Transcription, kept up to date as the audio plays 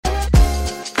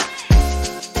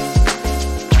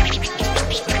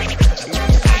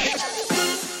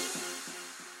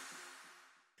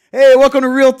Hey, welcome to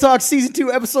Real Talk Season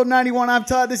 2, Episode 91. I'm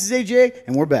Todd, this is AJ,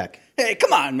 and we're back. Hey,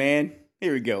 come on, man.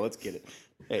 Here we go. Let's get it.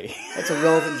 Hey. That's a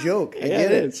relevant joke. I get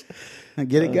it it. is. I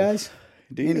get it, guys?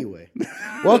 Do you? Anyway,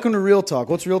 welcome to Real Talk.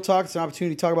 What's Real Talk? It's an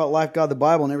opportunity to talk about life, God, the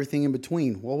Bible, and everything in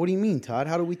between. Well, what do you mean, Todd?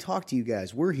 How do we talk to you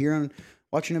guys? We're here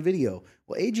watching a video.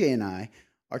 Well, AJ and I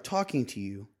are talking to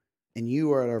you, and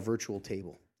you are at our virtual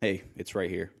table. Hey, it's right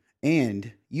here.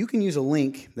 And you can use a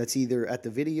link that's either at the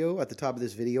video, at the top of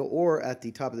this video, or at the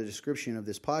top of the description of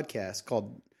this podcast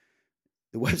called,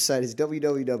 the website is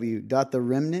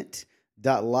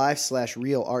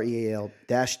www.theremnant.live/real,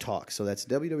 REAL-talk. So that's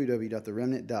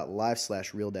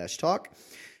www.theremnant.live/real-talk.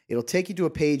 It'll take you to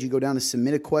a page. You go down to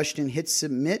submit a question, hit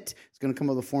submit. It's going to come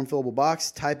up with a form fillable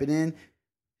box. Type it in.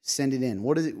 Send it in.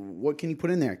 What can you put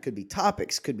in there? It could be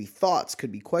topics, could be thoughts,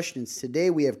 could be questions.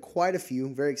 Today we have quite a few.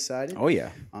 I'm very excited. Oh,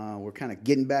 yeah. We're kind of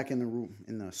getting back in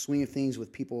the swing of things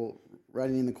with people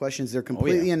writing in the questions. They're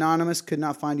completely anonymous. Could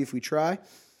not find you if we try.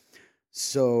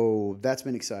 So that's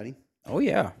been exciting. Oh,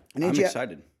 yeah. And I'm AJ,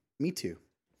 excited. Me too.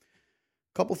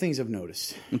 A couple things I've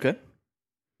noticed. Okay.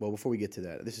 Well, before we get to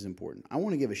that, this is important. I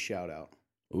want to give a shout out.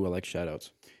 Ooh, I like shout-outs.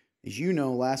 As you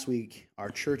know, last week, our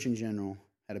church in general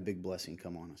had a big blessing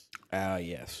come on us.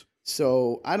 Yes.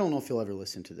 So I don't know if he'll ever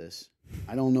listen to this.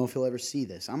 I don't know if he'll ever see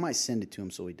this. I might send it to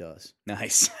him so he does.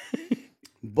 Nice.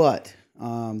 But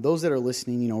those that are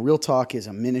listening, Real Talk is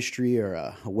a ministry or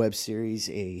a web series,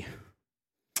 a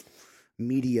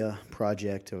media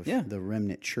project of the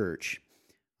Remnant Church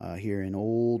here in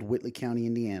old Whitley County,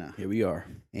 Indiana. Here we are.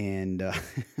 And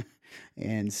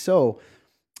so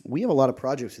we have a lot of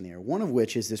projects in there, one of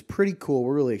which is this pretty cool,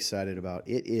 we're really excited about.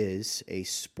 It is a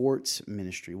sports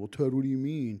ministry. Well, Todd, what do you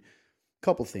mean? A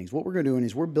couple things. What we're doing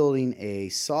is we're building a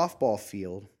softball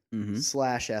field /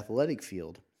 athletic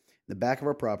field in the back of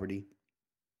our property.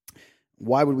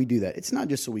 Why would we do that? It's not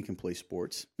just so we can play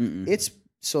sports. It's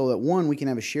so that, one, we can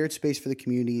have a shared space for the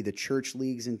community, the church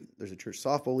leagues, and there's a church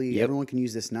softball league. Yep. Everyone can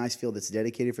use this nice field that's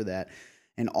dedicated for that.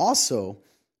 And also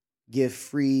give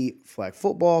free flag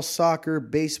football, soccer,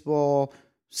 baseball,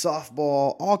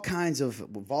 softball, all kinds of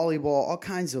volleyball, all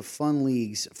kinds of fun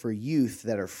leagues for youth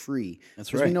that are free.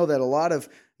 That's right. Because we know that a lot of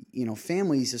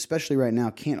families, especially right now,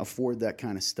 can't afford that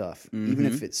kind of stuff. Even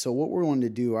if it's so. What we're wanting to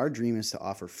do, our dream is to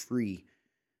offer free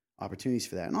opportunities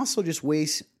for that, and also just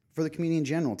ways for the community in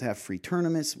general to have free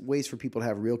tournaments, ways for people to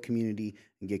have real community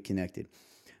and get connected.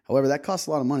 However, that costs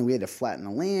a lot of money. We had to flatten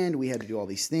the land. We had to do all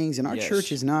these things. And our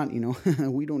church is not,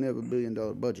 we don't have $1 billion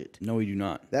budget. No, we do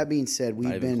not. That being said,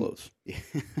 we've been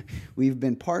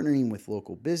partnering with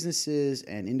local businesses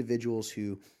and individuals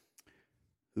who've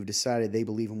decided they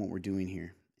believe in what we're doing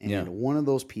here. And one of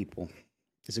those people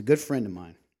is a good friend of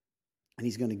mine. And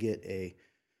he's going to get a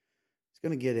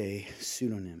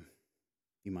pseudonym,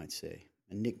 you might say,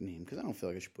 a nickname, because I don't feel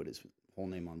like I should put his whole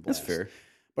name on blast. That's fair.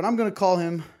 But I'm going to call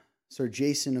him Sir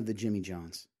Jason of the Jimmy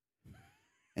Johns.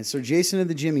 And Sir Jason of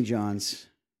the Jimmy Johns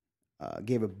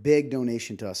gave a big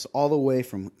donation to us all the way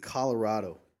from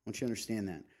Colorado. I want you to understand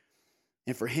that.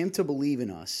 And for him to believe in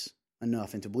us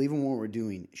enough and to believe in what we're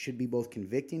doing should be both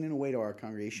convicting in a way to our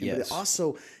congregation. Yes.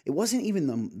 But it wasn't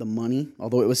even the money,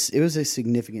 although it was a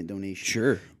significant donation.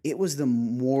 Sure. It was the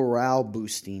morale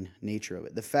boosting nature of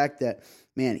it. The fact that,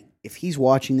 man, if he's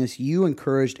watching this, you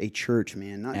encouraged a church,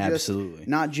 man. Absolutely.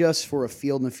 Not just for a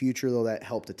field in the future, though that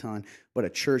helped a ton, but a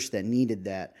church that needed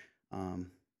that, I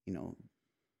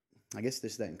guess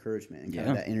that encouragement and kind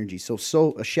of that energy. So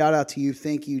a shout out to you.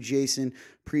 Thank you, Jason.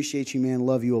 Appreciate you, man.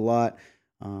 Love you a lot.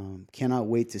 Cannot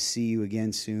wait to see you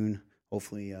again soon.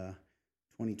 Hopefully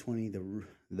 2020,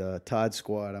 the Todd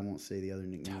Squad. I won't say the other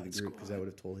nickname of the group because I would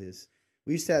have told his.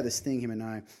 We used to have this thing, him and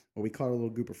I, where we called a little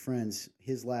group of friends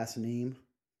his last name,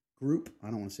 Group. I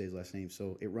don't want to say his last name,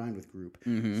 so it rhymed with Group.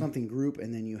 Something Group,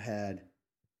 and then you had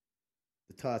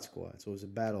the Todd Squad. So it was a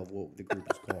battle of what the group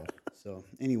was called. So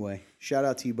anyway, shout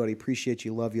out to you, buddy. Appreciate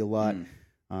you. Love you a lot.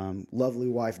 Lovely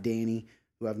wife, Danny,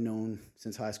 who I've known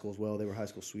since high school as well. They were high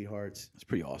school sweethearts. That's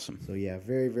pretty awesome. So yeah,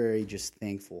 very, very just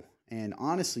thankful. And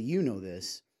honestly,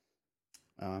 this.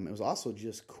 It was also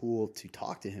just cool to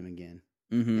talk to him again.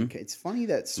 Okay, it's funny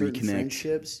that certain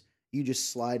friendships, you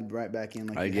just slide right back in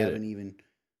like you haven't even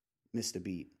missed a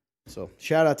beat. So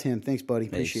shout out to him. Thanks, buddy.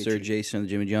 Appreciate Sir you. Jason of the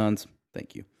Jimmy Johns.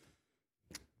 Thank you.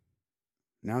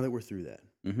 Now that we're through that,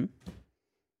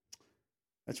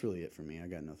 that's really it for me. I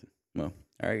got nothing. Well,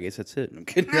 all right, I guess that's it. I'm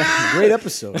kidding. Great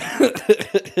episode.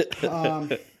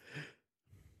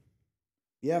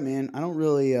 Yeah, man. I don't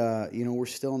really, we're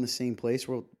still in the same place.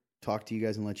 We'll talk to you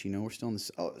guys and let you know we're still in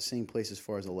the same place as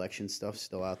far as election stuff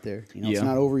still out there. It's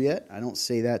not over yet. I don't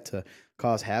say that to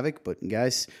cause havoc, but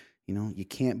guys, you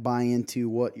can't buy into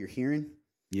what you're hearing.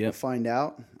 Yeah. We'll find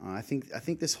out. I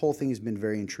think this whole thing has been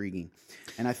very intriguing,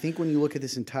 and I think when you look at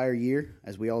this entire year,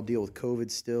 as we all deal with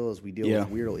COVID still, as we deal with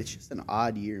Weirdo, it's just an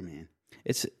odd year, man.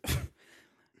 It's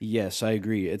yes, I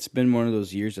agree. It's been one of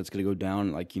those years that's going to go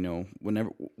down. Like,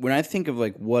 when I think of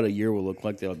like what a year will look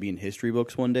like that'll be in history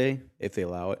books one day, if they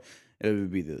allow it, it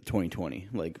would be the 2020.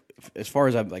 Like, as far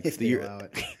as I've like If the they year, allow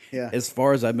it. Yeah. as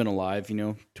far as I've been alive,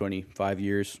 25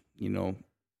 years,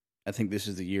 I think this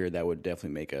is the year that would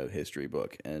definitely make a history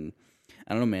book. And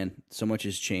I don't know, man, so much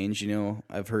has changed.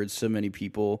 I've heard so many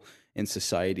people in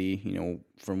society,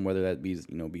 from whether that be,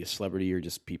 be a celebrity or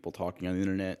just people talking on the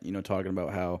internet, talking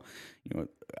about how,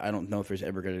 I don't know if there's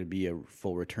ever going to be a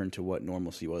full return to what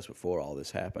normalcy was before all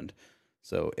this happened.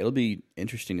 So it'll be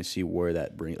interesting to see where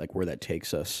that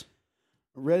takes us.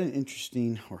 I read an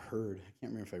interesting, or heard, I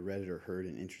can't remember if I read it or heard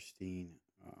an interesting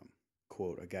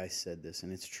quote. A guy said this,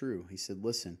 and it's true. He said,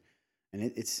 listen, and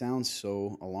it sounds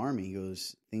so alarming. He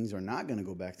goes, things are not going to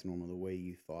go back to normal the way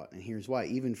you thought. And here's why.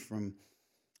 Even from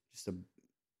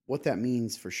what that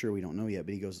means for sure, we don't know yet.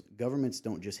 But he goes, governments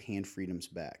don't just hand freedoms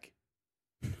back.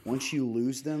 Once you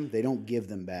lose them, they don't give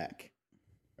them back.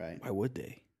 Right? Why would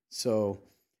they? So,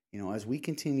 as we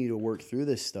continue to work through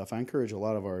this stuff, I encourage a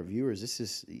lot of our viewers, this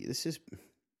is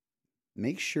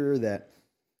make sure that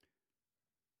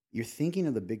you're thinking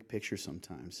of the big picture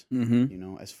sometimes,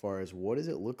 as far as what does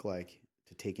it look like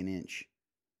to take an inch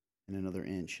and another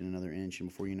inch and another inch. And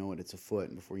before you know it, it's a foot.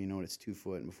 And before you know it, it's 2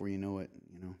 foot. And before you know it,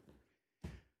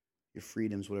 your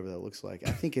freedoms, whatever that looks like.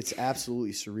 I think it's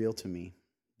absolutely surreal to me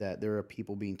that there are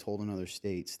people being told in other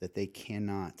states that they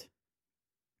cannot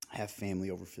have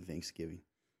family over for Thanksgiving.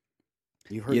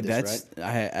 You heard this, right?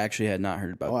 I actually had not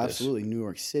heard about this. Oh, absolutely. New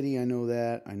York City, I know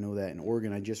that. I know that in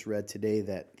Oregon. I just read today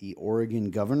that the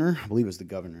Oregon governor, I believe it was the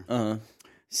governor,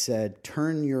 said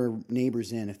turn your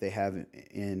neighbors in if they have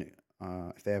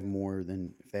if they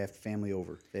have family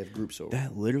over, if they have groups over.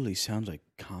 That literally sounds like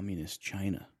communist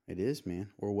China. It is, man.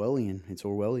 Orwellian. It's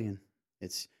Orwellian.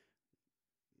 It's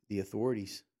the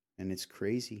authorities. And it's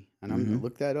crazy. And I'm going to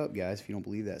look that up, guys, if you don't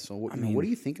believe that. So, what do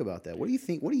you think about that? What do you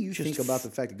think about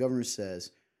the fact the governor says,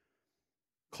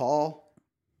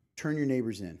 turn your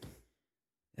neighbors in?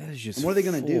 That is just and what are they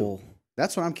going to do?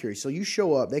 That's what I'm curious. So, you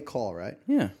show up, they call, right?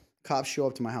 Yeah. Cops show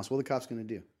up to my house. What are the cops going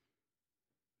to do?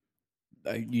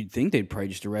 You'd think they'd probably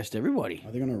just arrest everybody.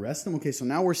 Are they going to arrest them? Okay, so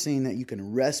now we're saying that you can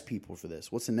arrest people for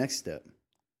this. What's the next step?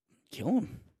 Kill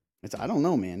them. I don't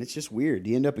know, man. It's just weird.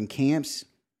 Do you end up in camps?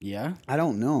 Yeah. I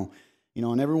don't know.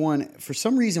 And everyone, for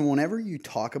some reason, whenever you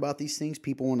talk about these things,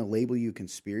 people want to label you a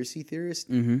conspiracy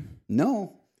theorist. Mm-hmm.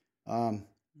 No.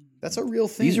 That's a real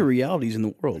thing. These are realities in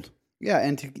the world. Yeah,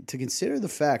 and to consider the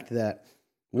fact that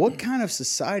what kind of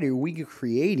society are we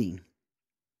creating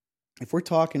if we're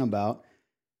talking about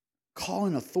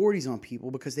calling authorities on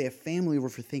people because they have family over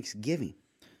for Thanksgiving?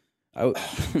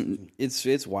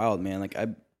 It's wild, man. Like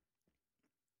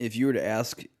if you were to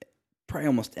ask probably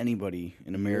almost anybody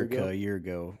in America a year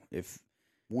ago, if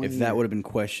that would have been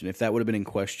in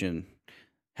question,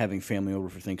 having family over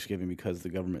for Thanksgiving because the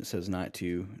government says not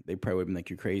to, they probably would have been like,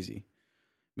 you're crazy,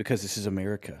 because this is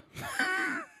America,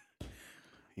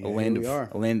 the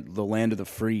land of the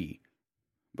free.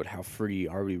 But how free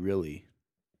are we really?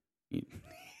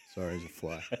 Sorry, there's a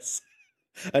fly.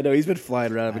 I know he's been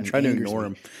flying around. I've been trying to ignore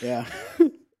him. Yeah,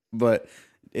 but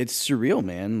it's surreal,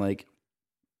 man. Like,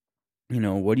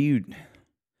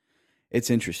 it's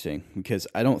interesting because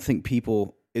I don't think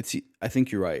I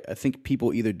think you're right. I think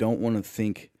people either don't want to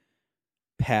think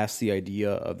past the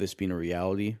idea of this being a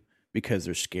reality because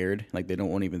they're scared. Like, they don't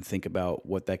want to even think about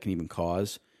what that can even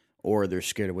cause, or they're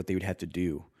scared of what they would have to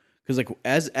do. Because, like,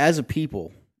 as a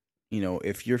people,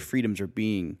 if your freedoms are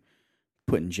being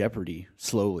put in jeopardy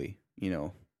slowly,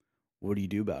 what do you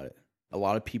do about it? A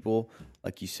lot of people,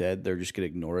 like you said, they're just going to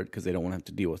ignore it because they don't want to have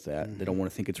to deal with that. Mm-hmm. They don't want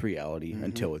to think it's reality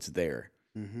until it's there.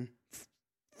 Mm-hmm.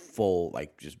 Full,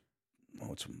 like, just,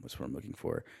 what's what I'm looking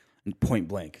for? And point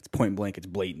blank. It's point blank. It's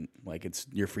blatant. Like, it's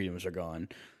your freedoms are gone.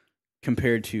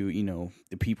 Compared to,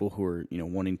 the people who are,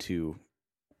 wanting to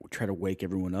try to wake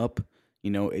everyone up.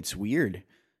 It's weird.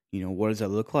 What does that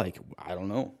look like? I don't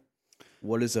know.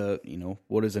 What does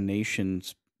a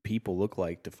nation's people look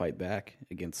like to fight back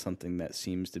against something that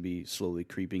seems to be slowly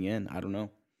creeping in? I don't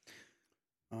know.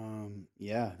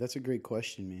 Yeah, that's a great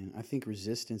question, man. I think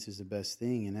resistance is the best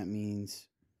thing, and that means,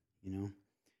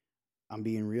 I'm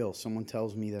being real. Someone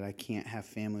tells me that I can't have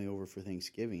family over for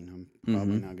Thanksgiving, I'm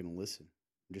probably not going to listen.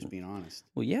 I'm just being honest.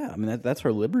 Well, yeah, I mean that's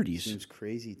our liberties. It seems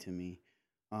crazy to me,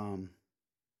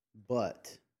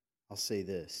 but I'll say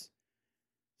this.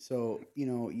 So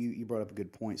you brought up a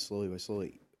good point. Slowly by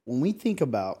slowly, when we think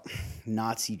about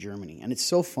Nazi Germany, and it's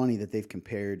so funny that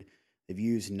they've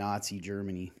used Nazi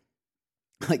Germany,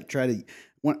 like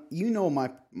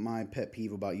my pet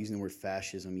peeve about using the word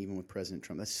fascism, even with President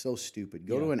Trump. That's so stupid.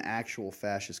 Go to an actual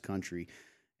fascist country,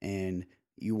 and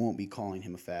you won't be calling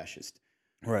him a fascist.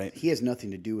 Right. He has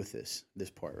nothing to do with this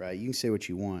part, right? You can say what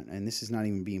you want, and this is not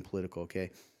even being political,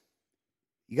 okay?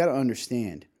 You got to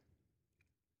understand,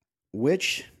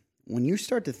 when you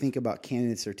start to think about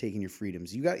candidates that are taking your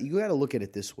freedoms, you got to look at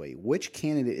it this way. Which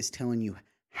candidate is telling you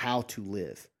how to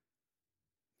live?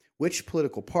 Which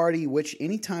political party,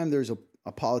 anytime there's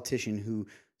a politician who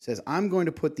says, I'm going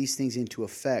to put these things into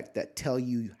effect that tell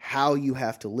you how you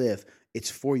have to live,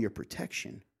 it's for your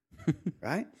protection,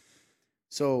 right?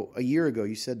 So a year ago,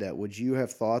 you said that. Would you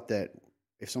have thought that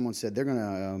if someone said they're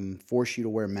going to force you to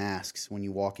wear masks when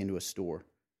you walk into a store,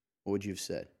 what would you have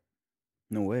said?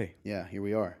 No way. Yeah, here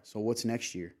we are. So what's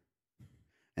next year?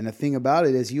 And the thing about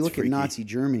it is, you look at Nazi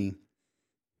Germany.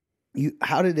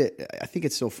 I think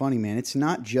it's so funny, man. It's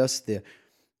not just the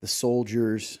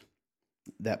soldiers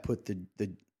that put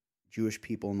the Jewish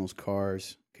people in those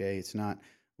cars. Okay, it's not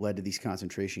led to these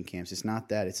concentration camps. It's not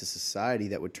that. It's a society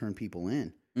that would turn people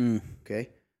in. Okay,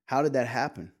 how did that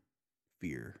happen?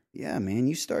 Fear. Yeah, man.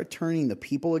 You start turning the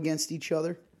people against each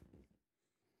other,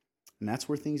 and that's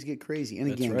where things get crazy.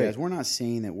 And again, guys, we're not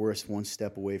saying that we're one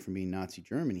step away from being Nazi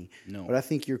Germany. No. But I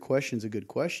think your question's a good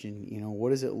question. You know, what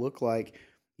does it look like?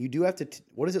 You do have to.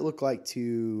 What does it look like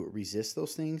to resist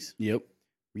those things? Yep.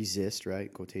 Resist,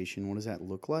 right? Quotation. What does that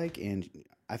look like? And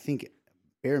I think,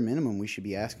 bare minimum, we should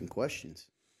be asking questions.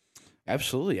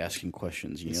 Absolutely asking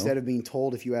questions. Instead of being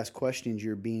told if you ask questions,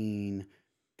 you're being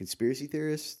conspiracy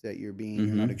theorists, that you're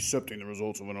not accepting the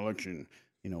results of an election,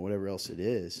 whatever else it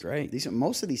is. Right.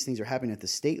 Most of these things are happening at the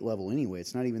state level anyway.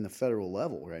 It's not even the federal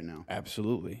level right now.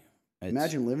 Absolutely.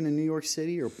 Imagine living in New York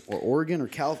City or Oregon or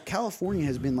California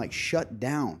has been like shut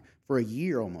down for a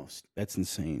year almost. That's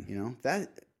insane. That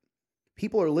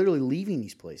people are literally leaving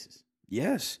these places.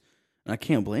 Yes. And I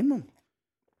can't blame them.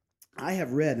 I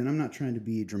have read, and I'm not trying to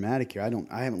be dramatic here.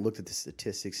 I haven't looked at the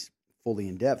statistics fully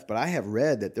in depth, but I have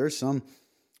read that there's some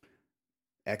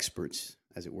experts,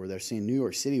 as it were, they're saying New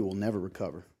York City will never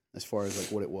recover as far as like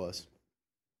what it was,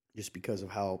 just because of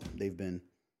how they've been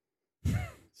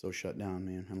so shut down,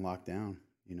 man, and locked down.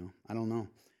 I don't know.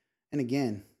 And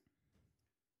again,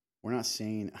 we're not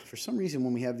saying, for some reason,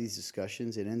 when we have these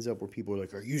discussions, it ends up where people are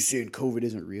like, are you saying COVID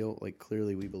isn't real? Like,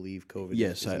 clearly we believe COVID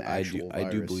is an actual virus.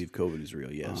 I do believe COVID is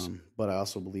real, yes. But I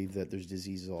also believe that there's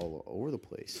diseases all over the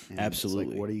place. And absolutely.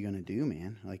 It's like, what are you going to do,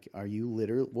 man? Like,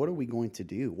 what are we going to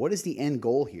do? What is the end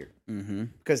goal here? Mm-hmm.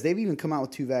 Because they've even come out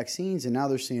with 2 vaccines, and now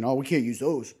they're saying, we can't use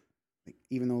those. Like,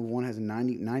 even though one has a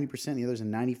 90%, the other's a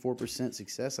 94%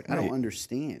 success. Like, right. I don't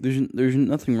understand. There's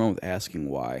nothing wrong with asking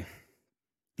why.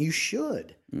 You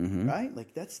should, right?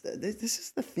 Like this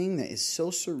is the thing that is so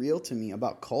surreal to me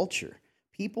about culture.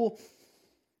 People,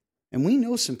 and we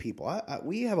know some people.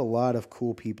 We have a lot of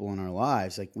cool people in our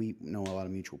lives. Like we know a lot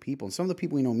of mutual people, and some of the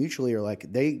people we know mutually are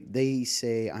like they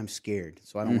say, "I'm scared,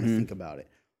 so I don't want to think about it."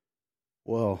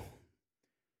 Well,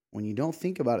 when you don't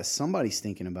think about it, somebody's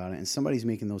thinking about it, and somebody's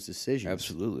making those decisions.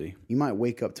 Absolutely, you might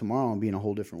wake up tomorrow and be in a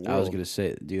whole different world. I was going to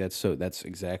say, dude, that's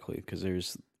exactly, because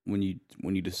there's when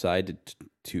you decide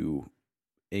to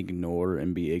ignore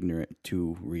and be ignorant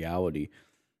to reality,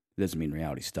 it doesn't mean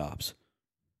reality stops.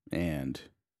 And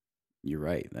you're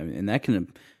right. I mean,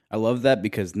 and I love that,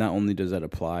 because not only does that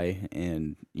apply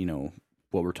and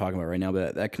what we're talking about right now,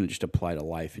 but that can just apply to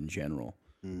life in general.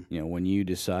 When you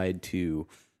decide to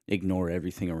ignore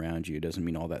everything around you, it doesn't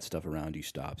mean all that stuff around you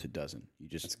stops. It doesn't. You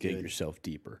just get yourself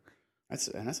deeper. That's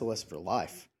a lesson for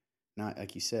life. Not,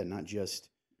 like you said, not just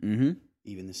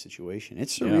even this situation.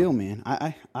 It's surreal, man.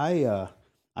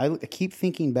 I keep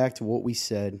thinking back to what we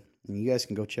said, and you guys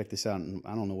can go check this out. And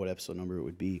I don't know what episode number it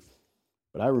would be,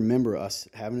 but I remember us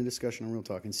having a discussion on Real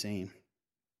Talk and saying,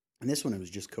 and this one, it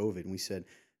was just COVID, and we said,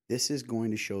 this is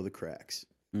going to show the cracks.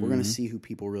 We're going to see who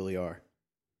people really are.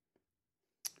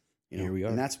 Here we are.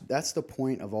 And that's the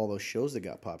point of all those shows that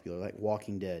got popular, like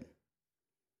Walking Dead.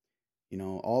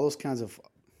 All those kinds of,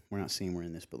 we're not saying we're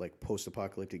in this, but like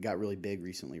post-apocalyptic got really big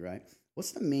recently, right?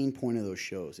 What's the main point of those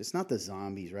shows? It's not the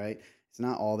zombies, right? It's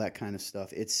not all that kind of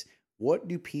stuff. It's what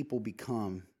do people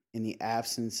become in the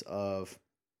absence of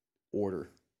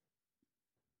order?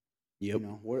 Yep.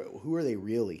 Who are they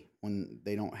really when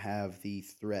they don't have the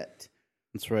threat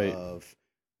That's right. of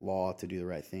law to do the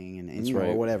right thing and That's right.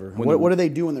 or whatever. What do they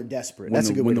do when they're desperate? That's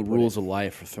a good way to put it. When the rules of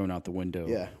life are thrown out the window.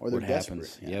 Yeah, or they're desperate.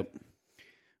 Happens. Yeah. Yep.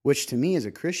 Which to me as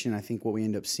a Christian, I think what we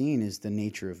end up seeing is the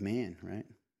nature of man, right?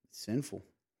 It's sinful.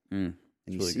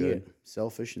 And It's you really see good. it.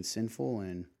 Selfish and sinful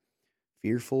and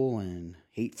fearful and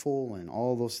hateful and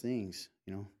all those things,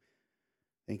 you know.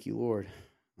 Thank you, Lord,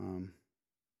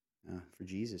 for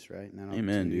Jesus, right? And that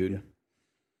Amen, opportunity dude.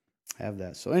 to have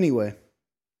that. So anyway,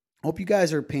 I hope you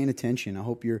guys are paying attention. I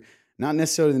hope you're not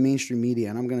necessarily the mainstream media,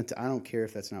 and I don't care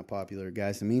if that's not popular,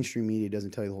 guys. The mainstream media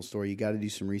doesn't tell you the whole story. You got to do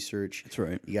some research. That's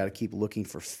right. You got to keep looking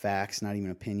for facts, not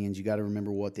even opinions. You got to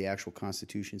remember what the actual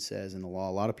Constitution says and the law.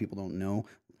 A lot of people don't know.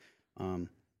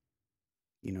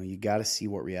 You know, you got to see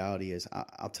what reality is.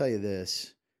 I'll tell you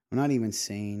this. I'm not even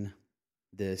saying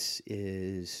this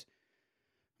is.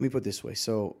 Let me put it this way.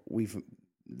 So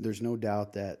there's no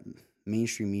doubt that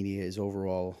mainstream media is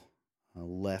overall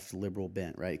left liberal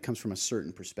bent, right? It comes from a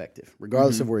certain perspective,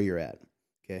 regardless of where you're at.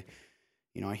 Okay,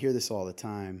 you know, I hear this all the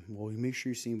time. Well, you make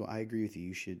sure you're seeing. But I agree with you.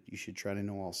 You should try to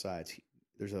know all sides.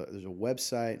 There's a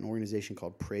website, an organization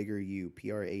called PragerU,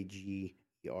 PragerU.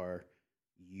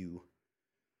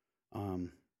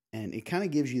 And it kind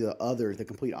of gives you the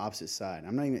complete opposite side.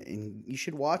 And you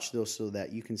should watch those so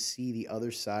that you can see the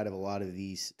other side of a lot of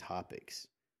these topics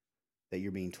that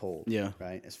you're being told. Yeah.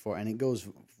 Right. And it goes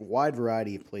a wide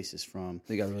variety of places from.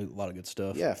 They got really a lot of good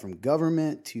stuff. Yeah. From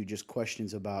government to just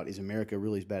questions about, is America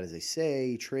really as bad as they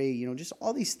say? Trade, you know, just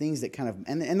all these things that kind of,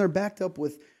 and they're backed up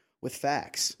with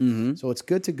facts. Mm-hmm. So it's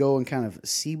good to go and kind of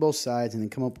see both sides and then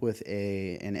come up with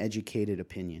an educated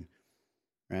opinion.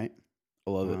 Right.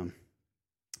 I love it.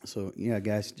 So yeah,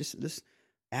 guys, just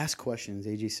ask questions.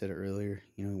 AJ said it earlier.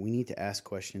 You know, we need to ask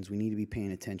questions. We need to be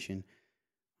paying attention.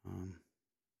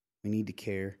 We need to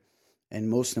care, and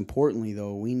most importantly,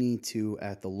 though, we need to,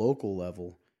 at the local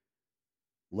level,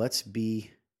 let's continue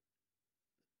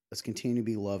to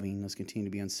be loving. Let's continue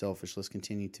to be unselfish. Let's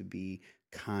continue to be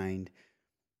kind.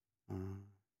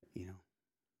 You know,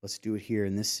 let's do it here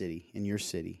in this city, in your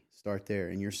city. Start there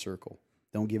in your circle.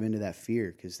 Don't give in to that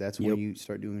fear, because that's when you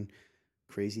start doing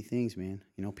crazy things, man.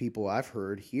 You know, people I've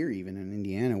heard here, even in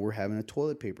Indiana, we're having a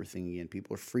toilet paper thing again.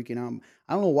 People are freaking out.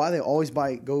 I don't know why they always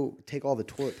go take all the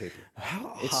toilet paper.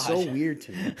 It's so weird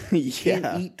to me. You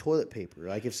can't eat toilet paper.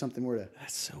 Like if something were to.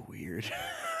 That's so weird.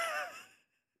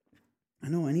 I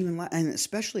know, and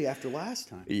especially after last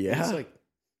time. Yeah. It's like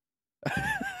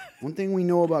one thing we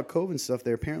know about COVID stuff.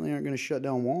 They apparently aren't going to shut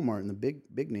down Walmart and the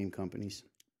big name companies.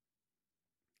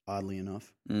 Oddly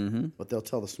enough, but they'll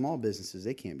tell the small businesses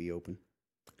they can't be open.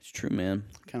 It's true, man.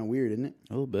 Kind of weird, isn't it?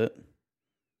 A little bit.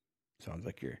 Sounds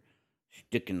like you're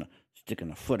sticking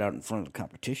a foot out in front of the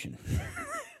competition.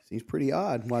 Seems pretty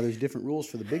odd why there's different rules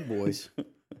for the big boys.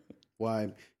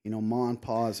 Why, you know, Ma and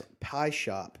Pa's pie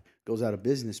shop goes out of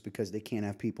business because they can't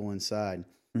have people inside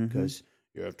because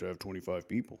you have to have 25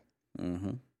 people. Mm-hmm.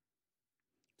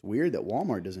 It's weird that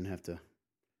Walmart doesn't have to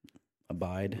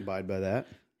abide by that.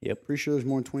 Yep. Pretty sure there's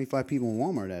more than 25 people in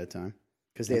Walmart at a time.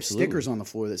 Because they have stickers on the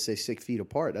floor that say 6 feet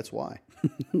apart. That's why.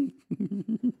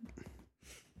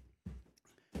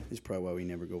 It's probably why we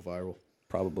never go viral.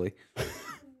 Probably.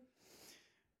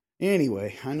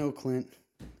 Anyway, I know Clint.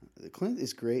 Clint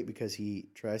is great because he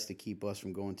tries to keep us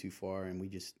from going too far, and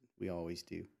we always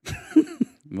do.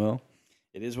 Well,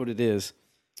 it is what it is.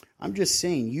 I'm just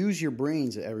saying, use your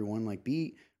brains, everyone. Like,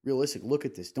 be realistic. Look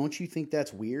at this. Don't you think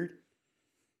that's weird?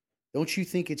 Don't you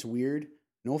think it's weird?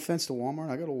 No offense to Walmart.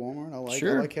 I go to Walmart. I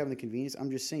like having the convenience. I'm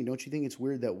just saying, don't you think it's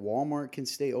weird that Walmart can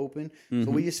stay open? Mm-hmm.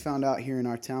 So we just found out here in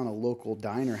our town a local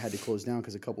diner had to close down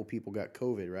because a couple people got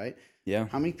COVID, right? Yeah.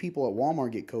 How many people at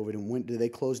Walmart get COVID, and when do they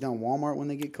close down Walmart when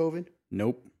they get COVID?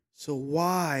 Nope. So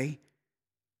why?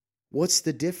 What's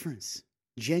the difference?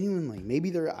 Genuinely.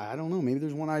 Maybe I don't know. Maybe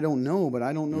there's one I don't know, but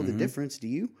I don't know the difference. Do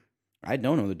you? I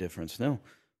don't know the difference, no.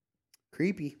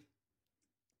 Creepy.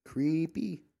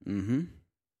 Mm-hmm.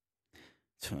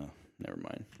 Never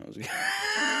mind.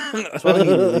 That's why we need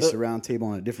to release a round table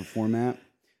on a different format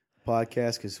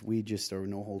podcast, because we just are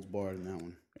no holds barred in that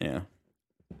one. Yeah,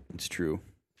 it's true.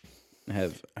 I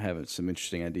have some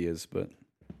interesting ideas, but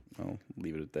I'll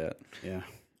leave it at that. Yeah.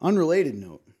 Unrelated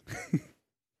note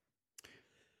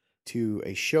to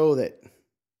a show that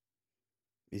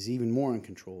is even more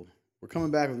uncontrolled. We're coming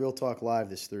back with Real Talk Live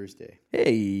this Thursday.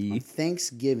 Hey. On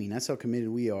Thanksgiving. That's how committed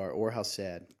we are, or how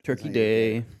sad. Turkey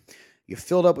Day. You're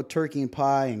filled up with turkey and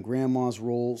pie and grandma's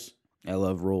rolls. I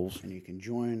love rolls. And you can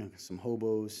join some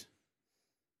hobos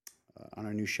on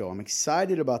our new show. I'm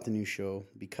excited about the new show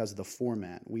because of the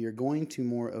format. We are going to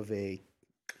more of a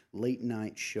late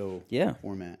night show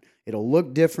format. It'll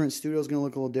look different. Studio's going to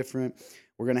look a little different.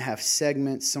 We're going to have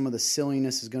segments. Some of the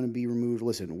silliness is going to be removed.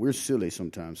 Listen, we're silly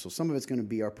sometimes, so some of it's going to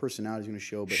be our personality is going to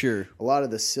show. But a lot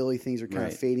of the silly things are kind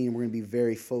of fading, and we're going to be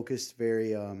very focused,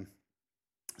 very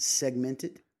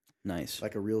segmented. Nice.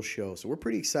 Like a real show. So we're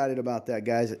pretty excited about that,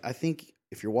 guys. I think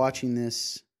if you're watching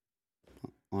this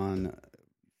on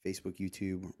Facebook,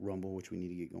 YouTube, Rumble, which we need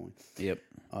to get going, Yep.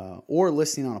 or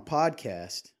listening on a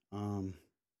podcast,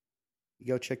 you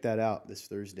go check that out this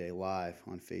Thursday live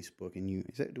on Facebook. And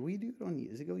do we do it on?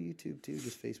 Does it go YouTube too?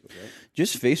 Just Facebook, right?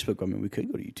 Just Facebook. I mean, we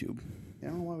could go to YouTube. I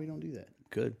don't know why we don't do that.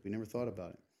 Good. We never thought about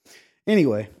it.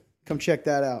 Anyway, come check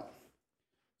that out.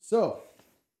 So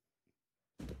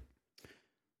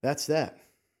that's that.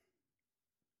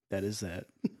 That is that.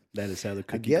 That is how the I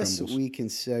cookie guess crumbles. we can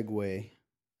segue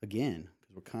again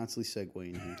because we're constantly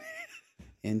segueing here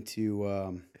into,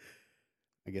 I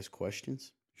guess,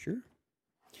 questions. Sure.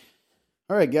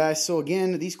 All right, guys. So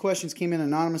again, these questions came in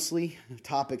anonymously.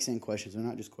 Topics and questions. They're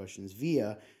not just questions.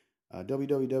 Via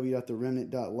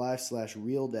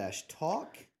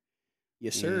www.theremnant.life/real-talk.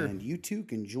 Yes, sir. And you too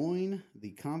can join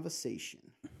the conversation.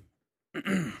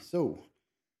 So,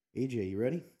 AJ, you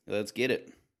ready? Let's get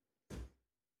it.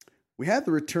 We have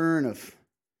the return of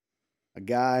a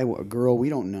guy, a girl, we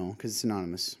don't know because it's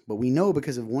anonymous, but we know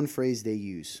because of one phrase they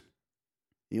use.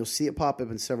 And you'll see it pop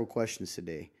up in several questions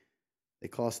today. They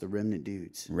call us the Remnant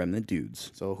Dudes. Remnant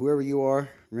Dudes. So whoever you are,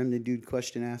 Remnant Dude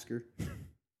question asker,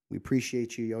 we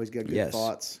appreciate you. You always got good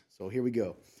thoughts. So here we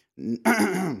go.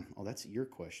 Oh, that's your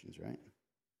questions, right?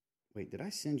 Wait, did I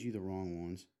send you the wrong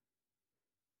ones?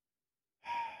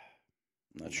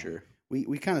 Not sure.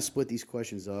 We kind of split these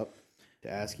questions up to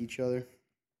ask each other.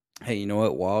 Hey, you know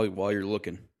what? While you're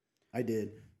looking. I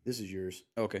did. This is yours.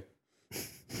 Okay.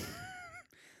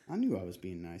 I knew I was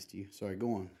being nice to you. Sorry,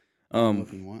 go on.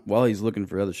 While he's looking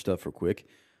for other stuff real quick,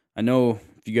 I know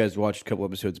if you guys watched a couple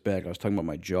episodes back, I was talking about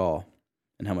my jaw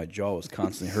and how my jaw was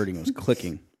constantly hurting. It was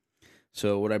clicking.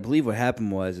 So what I believe what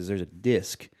happened is there's a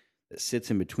disc that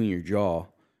sits in between your jaw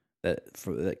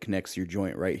that connects your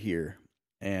joint right here.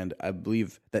 And I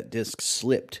believe that disc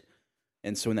slipped.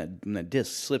 And so when that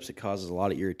disc slips, it causes a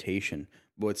lot of irritation.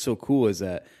 But what's so cool is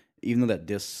that even though that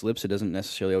disc slips, it doesn't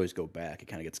necessarily always go back. It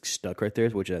kind of gets stuck right there,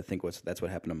 which I think that's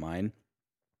what happened to mine.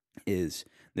 This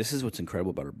is what's incredible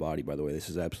about our body, by the way. This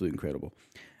is absolutely incredible.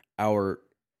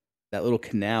 That little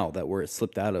canal where it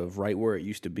slipped out of, right where it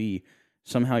used to be,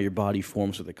 somehow your body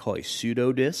forms what they call a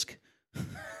pseudo disc.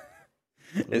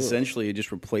 Essentially, it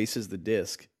just replaces the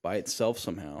disc by itself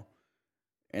somehow,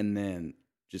 and then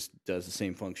just does the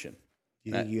same function. Do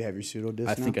you think you have your pseudo disc?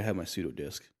 I think I have my pseudo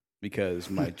disc because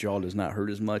my jaw does not hurt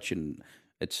as much, and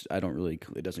it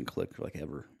doesn't click like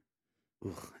ever.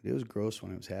 Ugh, it was gross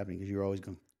when it was happening because you were always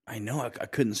going. I know. I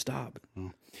couldn't stop.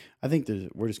 Oh. I think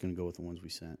we're just going to go with the ones we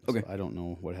sent. Okay. So I don't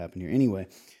know what happened here. Anyway,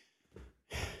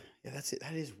 yeah, that's it.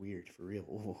 That is weird for real.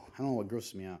 Oh, I don't know what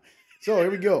grosses me out. So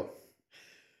here we go.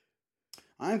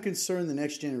 I'm concerned the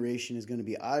next generation is going to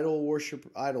be idols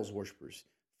worshipers,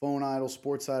 phone idol,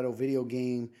 sports idol, video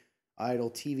game idol,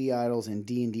 TV idols, and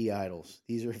D&D idols.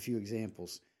 These are a few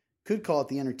examples. Could call it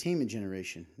the entertainment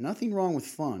generation. Nothing wrong with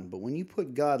fun, but when you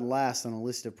put God last on a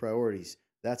list of priorities,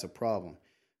 that's a problem.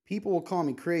 People will call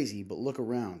me crazy, but look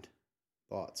around.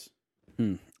 Thoughts?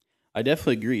 I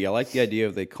definitely agree. I like the idea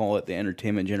of they call it the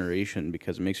entertainment generation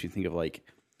because it makes me think of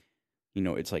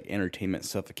it's like entertainment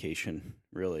suffocation,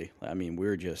 really. I mean,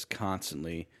 we're just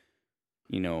constantly,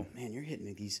 Man, you're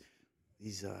hitting these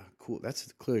cool.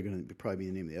 That's clearly going to probably be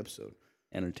the name of the episode.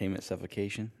 Entertainment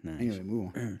suffocation. Nice. Anyway,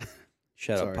 move on.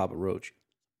 Shout out Papa Roach.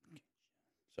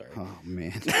 Sorry. Oh,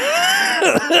 man.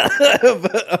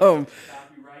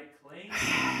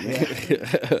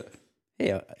 But,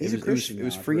 hey, He's a Christian it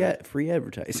was now, free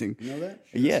advertising. You know that?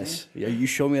 Yes. Yeah, you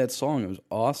showed me that song. It was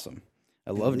awesome.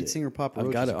 I loved lead it. singer Papa I've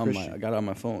Roach got is it a on Christian. I got it on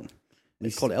my phone. It's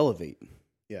Least- called Elevate.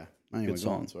 Yeah. Anyway, Good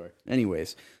go on, song. sorry.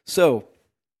 Anyways, so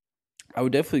I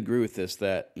would definitely agree with this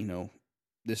that,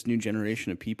 this new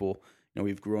generation of people,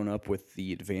 we've grown up with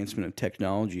the advancement of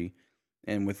technology,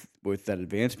 and with that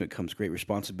advancement comes great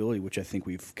responsibility, which I think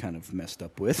we've kind of messed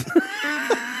up with.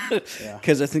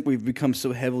 Because I think we've become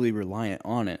so heavily reliant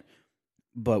on it.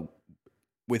 But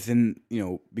within,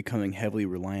 becoming heavily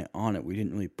reliant on it, we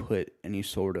didn't really put any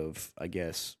sort of, I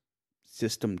guess,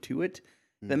 system to it.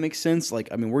 That makes sense. Like,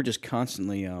 I mean, we're just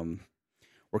constantly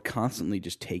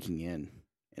just taking in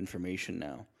information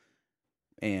now,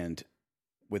 and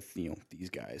with these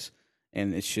guys,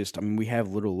 and it's just, I mean, we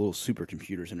have little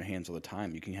supercomputers in our hands all the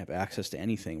time. You can have access to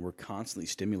anything. We're constantly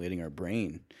stimulating our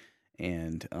brain,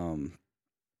 and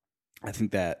I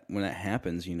think that when that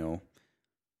happens,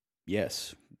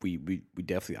 yes, we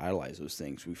definitely idolize those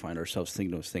things. We find ourselves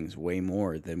thinking those things way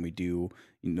more than we do,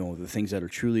 the things that are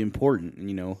truly important.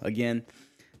 And again,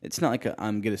 it's not like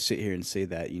I'm going to sit here and say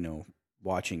that,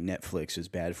 watching Netflix is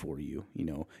bad for you.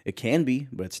 It can be,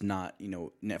 but it's not.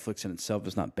 Netflix in itself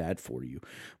is not bad for you.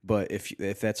 But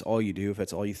if that's all you do, if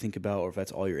that's all you think about, or if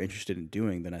that's all you're interested in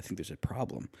doing, then I think there's a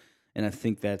problem. And I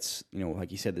think that's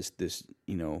like you said, this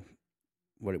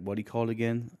what do you call it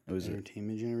again? It was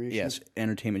entertainment generation. Yes,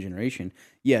 entertainment generation.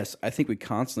 Yes, I think we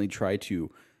constantly try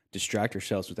to distract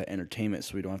ourselves with that entertainment,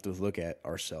 so we don't have to look at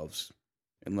ourselves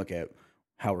and look at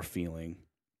how we're feeling,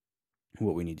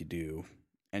 what we need to do,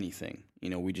 anything.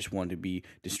 We just want to be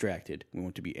distracted. We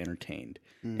want to be entertained.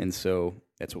 And so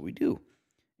that's what we do.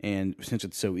 And since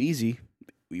it's so easy,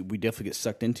 we definitely get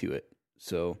sucked into it.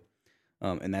 So,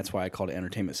 and that's why I call it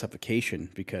entertainment suffocation,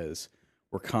 because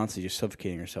we're constantly just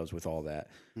suffocating ourselves with all that.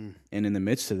 And in the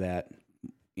midst of that,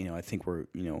 I think we're,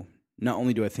 not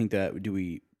only do I think that do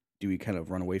we kind of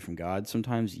run away from God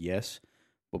sometimes? Yes.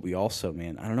 But we also,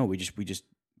 man, I don't know, we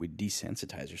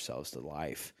desensitize ourselves to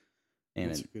life. And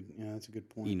that's a good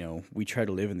point. We try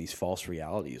to live in these false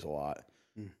realities a lot.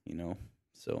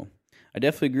 So I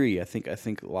definitely agree. I think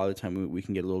a lot of the time we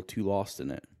can get a little too lost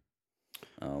in it.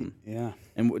 Yeah.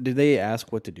 And did they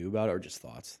ask what to do about it, or just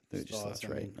thoughts? They're just thoughts,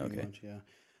 right? Okay. Much,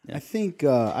 yeah. I think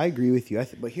I agree with you.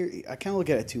 But here I kind of look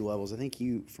at it at two levels. I think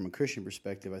from a Christian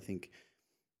perspective, I think,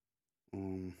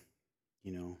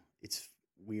 it's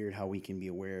weird how we can be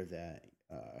aware of that,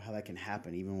 how that can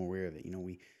happen, even when we're aware of it.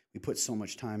 We put so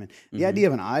much time in. The idea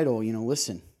of an idol,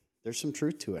 listen, there's some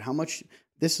truth to it.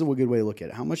 This is a good way to look at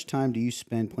it. How much time do you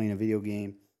spend playing a video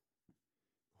game,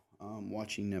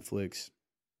 watching Netflix?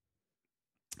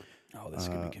 Oh, this is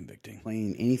going to be convicting.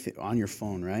 Playing anything on your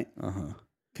phone, right? Uh-huh.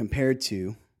 Compared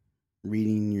to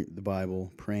reading the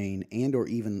Bible, praying, and or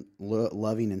even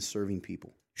loving and serving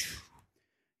people.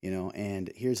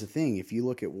 And here's the thing. If you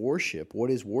look at worship, what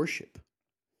is worship?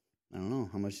 I don't know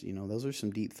how much, those are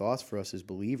some deep thoughts for us as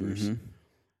believers. Mm-hmm.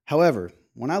 However,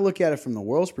 when I look at it from the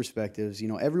world's perspectives,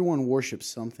 everyone worships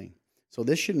something. So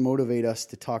this should motivate us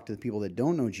to talk to the people that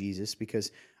don't know Jesus,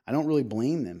 because I don't really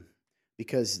blame them,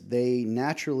 because they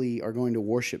naturally are going to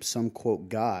worship some, quote,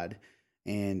 God.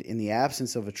 And in the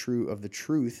absence of the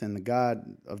truth and the God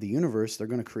of the universe, they're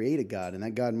going to create a God. And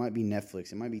that God might be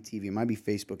Netflix, it might be TV, it might be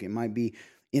Facebook, it might be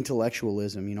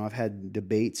intellectualism. I've had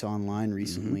debates online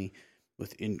recently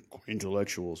with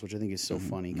intellectuals, which I think is so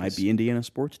funny. Might be Indiana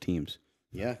sports teams.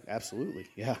 Yeah, absolutely.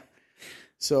 Yeah.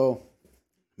 So,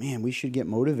 man, we should get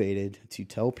motivated to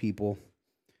tell people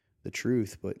the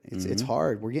truth, but it's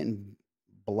hard. We're getting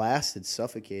blasted,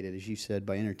 suffocated, as you said,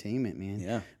 by entertainment, man.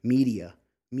 Yeah. Media.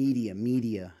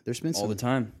 There's been some.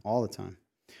 All the time.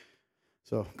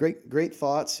 So great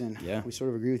thoughts, and yeah. We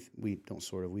agree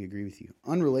with you.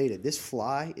 Unrelated, this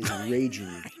fly is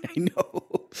raging.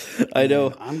 I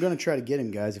know. I'm going to try to get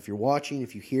him, guys. If you're watching,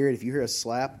 if you hear a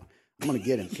slap, I'm going to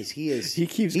get him, because he's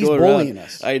he's bullying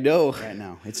us. I know. Right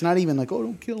now. It's not even like, oh,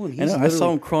 don't kill him. I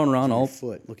saw him crawling around all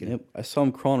foot. Look at him. I saw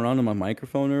him crawling around on my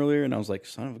microphone earlier, and I was like,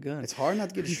 son of a gun. It's hard not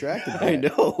to get distracted by I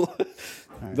it. know.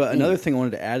 Right. But another thing I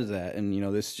wanted to add to that, and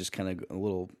this is just kind of a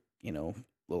little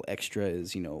extra,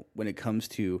 is when it comes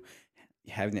to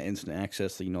having that instant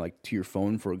access, like to your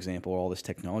phone, for example, or all this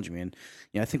technology, man.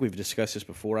 I think we've discussed this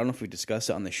before. I don't know if we discussed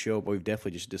it on the show, but we've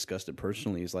definitely just discussed it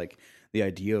personally. Is like the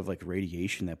idea of like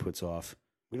radiation that puts off.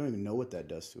 We don't even know what that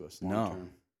does to us long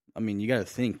term. I mean, you got to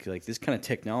think like this kind of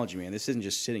technology, man. This isn't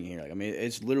just sitting here. Like, I mean,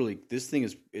 it's literally, this thing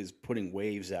is putting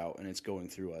waves out, and it's going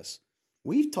through us.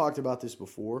 We've talked about this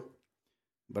before,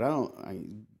 but I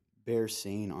bear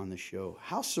saying on the show,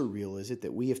 how surreal is it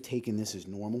that we have taken this as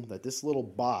normal, that this little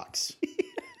box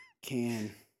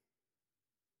can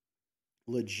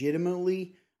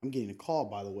legitimately, I'm getting a call,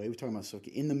 by the way, we're talking about Soka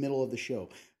in the middle of the show.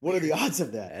 What are the odds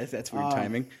of that? That's weird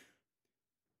timing.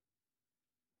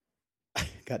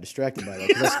 Got distracted by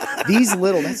that.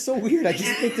 That's so weird. I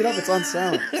just picked it up. It's on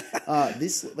sound.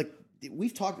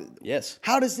 We've talked. Yes.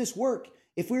 How does this work?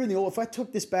 If I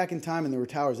took this back in time and there were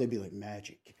towers, they'd be like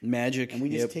magic. And we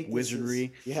just take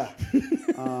wizardry. Yeah.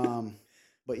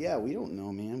 But yeah, we don't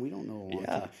know, man. We don't know a long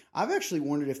time. I've actually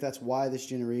wondered if that's why this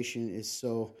generation is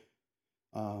so,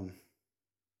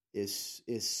 is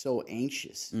so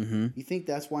anxious. Mm-hmm. You think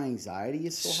that's why anxiety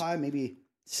is so high? Maybe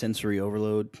sensory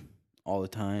overload all the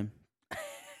time.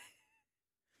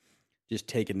 Just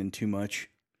taking in too much.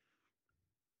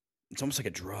 It's almost like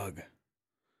a drug.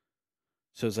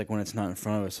 So it's like when it's not in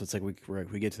front of us, it's like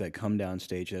we get to that come down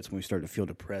stage. That's when we start to feel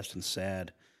depressed and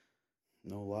sad.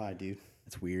 No lie, dude.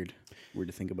 That's weird. Weird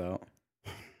to think about.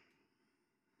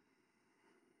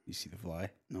 You see the fly?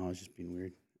 No, I was just being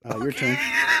weird. Your turn.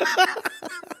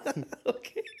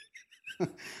 Okay.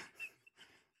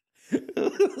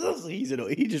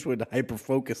 He just went to hyper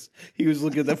focus. He was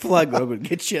looking at that fly going, I'm going to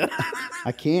get you.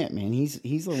 I can't, man.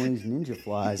 He's one of these ninja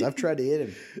flies. I've tried to hit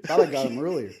him. Thought I got him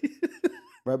earlier,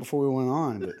 right before we went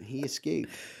on, but he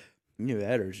escaped. You know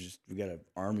that, or just we got an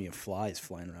army of flies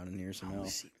flying around in here somehow. I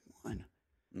see one.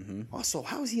 Mm-hmm. Also,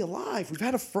 how is he alive? We've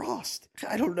had a frost.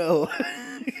 I don't know.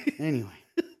 Anyway,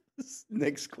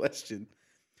 next question.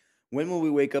 When will we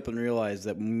wake up and realize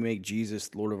that when we make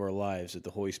Jesus Lord of our lives, that the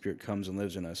Holy Spirit comes and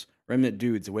lives in us? Remnant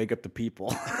dudes, wake up the people.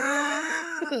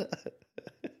 can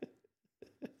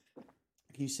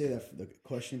you say that for the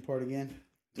question part again?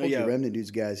 Told you Remnant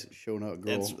Dudes guys showing up,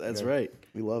 girl. That's right.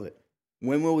 We love it.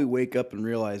 When will we wake up and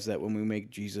realize that when we make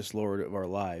Jesus Lord of our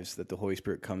lives, that the Holy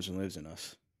Spirit comes and lives in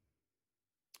us?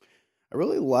 I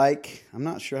really like, I'm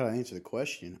not sure how to answer the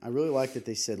question. I really like that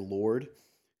they said Lord,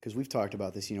 because we've talked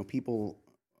about this. You know, people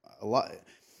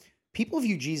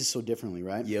view Jesus so differently,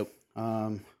 right? Yep.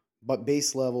 But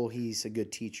base level, he's a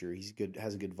good teacher. He's good,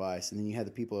 has a good advice. And then you have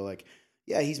the people who are like,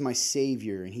 yeah, he's my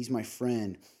savior and he's my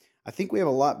friend. I think we have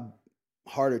a lot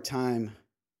harder time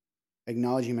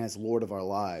acknowledging him as Lord of our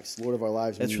lives. Lord of our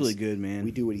lives. That's really good, man.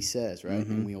 We do what he says, right?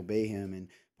 Mm-hmm. And we obey him and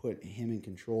put him in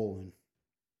control. And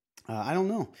I don't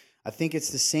know. I think it's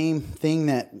the same thing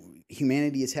that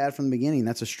humanity has had from the beginning.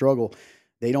 That's a struggle.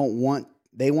 They want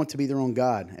to be their own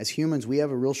God. As humans, we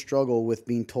have a real struggle with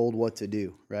being told what to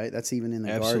do, right? That's even in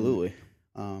the Absolutely.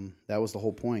 garden. That was the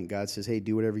whole point. God says, hey,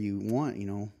 do whatever you want, you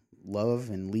know, love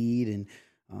and lead and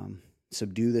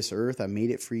subdue this earth. I made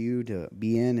it for you to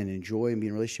be in and enjoy and be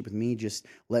in a relationship with me. Just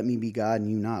let me be God and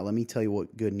you not. Let me tell you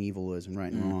what good and evil is and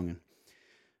right and wrong. And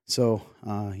so,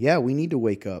 we need to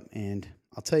wake up. And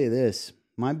I'll tell you this,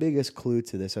 my biggest clue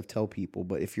to this, I've tell people,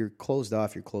 but if you're closed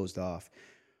off, you're closed off.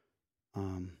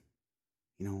 You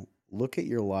know, look at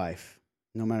your life.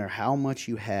 No matter how much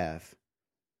you have,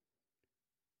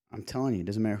 I'm telling you, it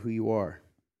doesn't matter who you are.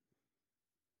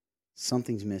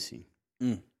 Something's missing.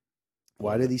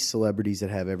 Why do these celebrities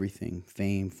that have everything,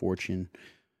 fame, fortune,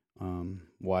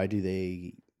 why do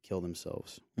they kill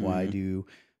themselves? Mm-hmm.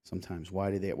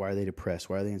 Why are they depressed?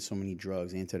 Why are they in so many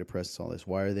drugs, antidepressants, all this?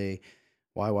 Why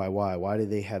do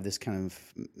they have this kind of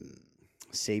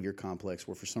savior complex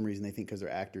where for some reason they think because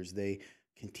they're actors, they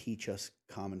can teach us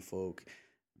common folk?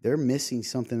 They're missing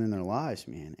something in their lives,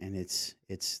 man. And it's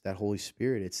that Holy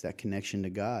Spirit. It's that connection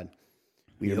to God.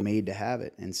 We are made to have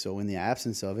it. And so in the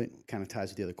absence of it, kind of ties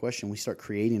with the other question, we start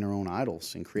creating our own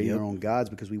idols and creating our own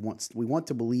gods because we want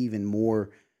to believe in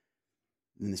more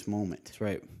in this moment. That's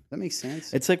right. That makes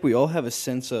sense? It's like we all have a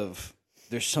sense of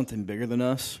there's something bigger than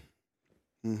us.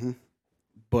 Mm-hmm.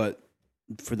 But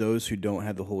for those who don't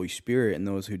have the Holy Spirit and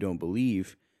those who don't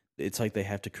believe, it's like they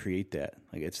have to create that.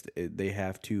 Like they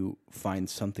have to find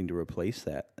something to replace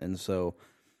that. And so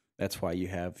that's why you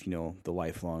have, you know, the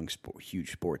lifelong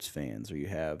huge sports fans, or you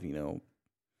have, you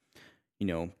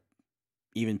know,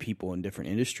 even people in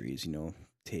different industries, you know,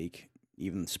 take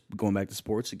even going back to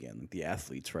sports again, like the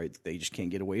athletes, right? They just can't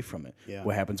get away from it. Yeah.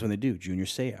 What happens when they do? Junior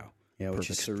Seau. Yeah,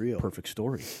 which is surreal. Perfect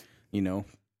story. You know,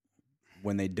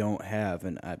 when they don't have,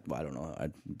 and I don't know,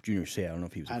 Junior Seau, I don't know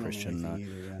if he was a Christian or not.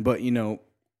 Either, yeah. But, you know,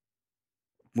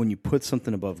 when you put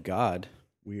something above God,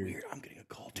 weird. I'm getting a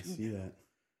call too. I see that.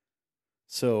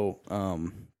 So,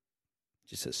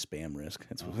 just says spam risk.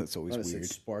 That's always weird.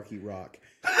 Sparky Rock.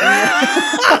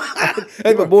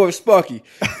 Hey, my boy Sparky.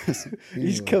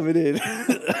 He's coming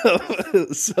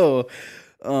in. So,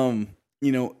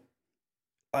 you know,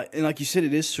 and like you said,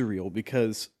 it is surreal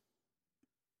because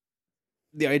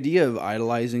the idea of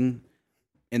idolizing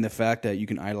and the fact that you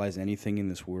can idolize anything in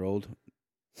this world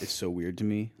is so weird to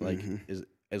me. Like,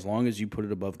 as long as you put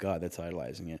it above God, that's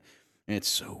idolizing it. And it's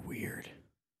so weird.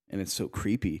 And it's so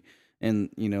creepy. And,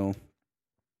 you know,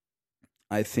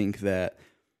 I think that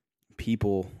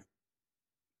people,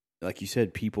 like you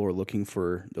said, people are looking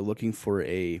for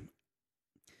a,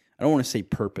 I don't want to say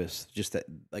purpose, just that,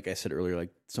 like I said earlier, like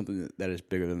something that is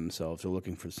bigger than themselves. They're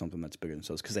looking for something that's bigger than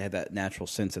themselves because they have that natural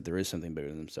sense that there is something bigger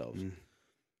than themselves.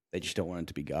 They just don't want it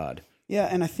to be God. Yeah,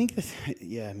 and I think that,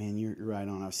 yeah, man, you're right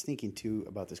on. I was thinking, too,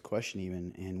 about this question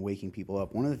even and waking people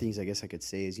up. One of the things I guess I could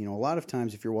say is, you know, a lot of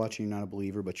times if you're watching, you're not a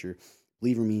believer, but you're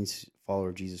believer means follower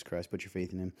of Jesus Christ, put your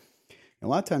faith in him. And a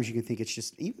lot of times you can think it's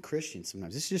just, even Christians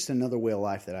sometimes, this is just another way of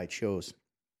life that I chose.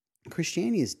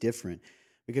 Christianity is different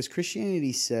because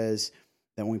Christianity says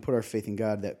that when we put our faith in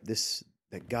God,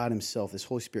 that God himself, this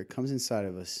Holy Spirit comes inside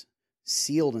of us,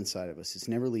 sealed inside of us, it's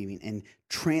never leaving, and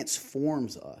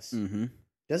transforms us. Mm-hmm.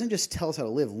 Doesn't just tell us how to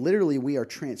live. Literally, we are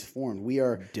transformed. We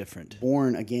are different,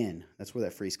 born again. That's where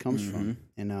that phrase comes from.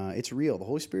 And it's real. The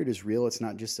Holy Spirit is real. It's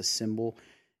not just a symbol.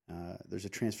 There's a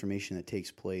transformation that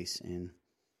takes place. And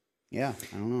yeah,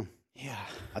 I don't know. Yeah.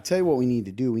 I'll tell you what we need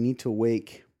to do. We need to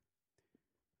wake.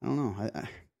 I don't know.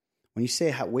 When you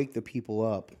say wake the people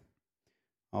up,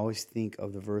 I always think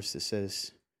of the verse that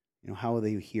says, how will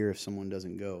they hear if someone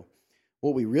doesn't go?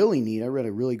 What we really need, I read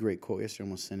a really great quote yesterday, I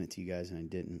almost sent it to you guys and I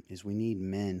didn't, is we need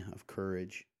men of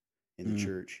courage in the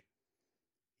church.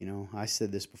 I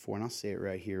said this before and I'll say it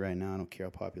right here, right now. I don't care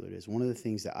how popular it is. One of the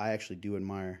things that I actually do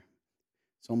admire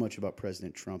so much about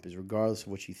President Trump is, regardless of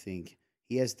what you think,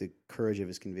 he has the courage of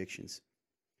his convictions.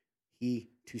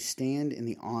 To stand in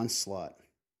the onslaught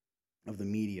of the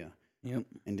media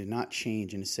and to not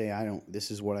change and to say,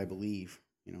 this is what I believe,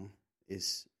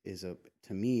 is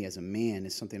to me as a man,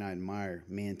 is something I admire,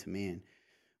 man to man.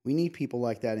 We need people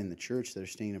like that in the church that are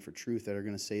standing up for truth, that are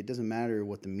going to say, it doesn't matter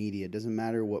what the media, it doesn't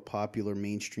matter what popular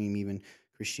mainstream, even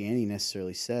Christianity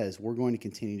necessarily says, we're going to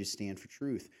continue to stand for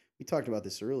truth. We talked about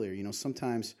this earlier.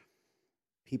 Sometimes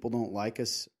people don't like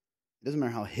us. It doesn't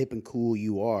matter how hip and cool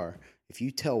you are. If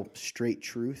you tell straight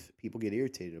truth, people get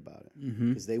irritated about it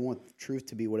because they want the truth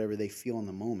to be whatever they feel in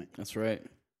the moment. That's right.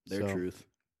 Their truth.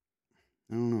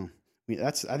 I don't know.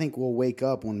 I think we'll wake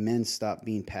up when men stop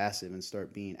being passive and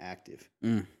start being active.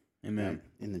 Amen.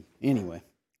 Anyway,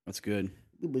 that's good.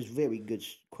 It was a very good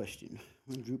question.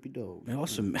 Droopy dog. It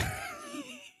also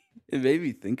it made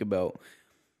me think about,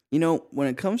 when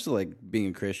it comes to like being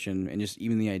a Christian and just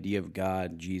even the idea of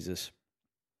God, Jesus,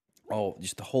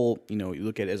 just the whole, you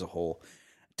look at it as a whole.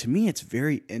 To me, it's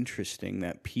very interesting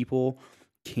that people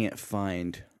can't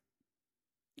find.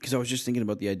 Because I was just thinking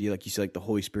about the idea, like you said, like the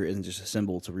Holy Spirit isn't just a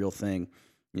symbol; it's a real thing.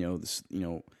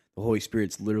 The Holy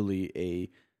Spirit's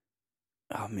literally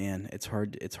oh man, it's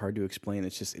hard to explain.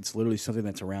 It's literally something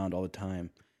that's around all the time,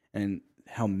 and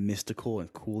how mystical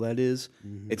and cool that is.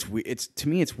 Mm-hmm. It's to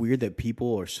me, it's weird that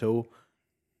people are so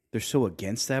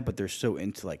against that, but they're so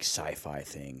into like sci-fi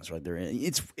things, right?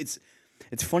 It's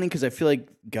funny because I feel like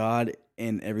God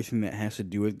and everything that has to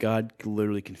do with God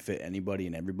literally can fit anybody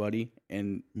and everybody,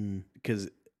 and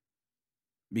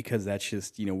because that's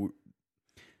just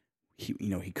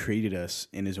he created us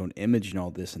in his own image and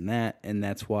all this and that, and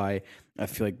that's why I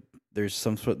feel like there's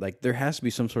some sort, like there has to be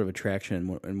some sort of attraction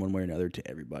in one way or another to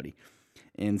everybody,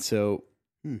 and so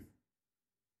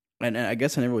and I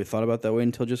guess I never really thought about it that way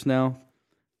until just now.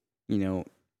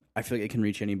 I feel like it can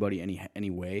reach anybody any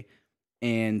way,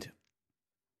 and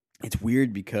it's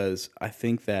weird because I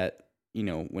think that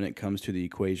when it comes to the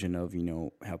equation of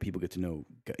how people get to know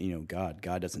God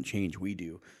doesn't change, we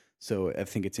do. So I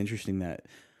think it's interesting that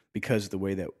because the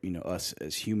way that us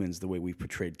as humans, the way we've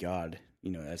portrayed God,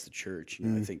 as the church,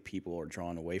 I think people are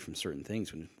drawn away from certain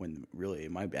things when really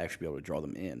it might actually be able to draw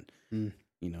them in. I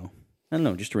don't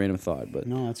know, just a random thought, but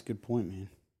no, that's a good point, man.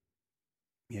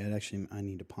 Yeah, I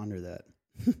need to ponder that.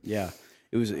 Yeah,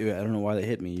 I don't know why that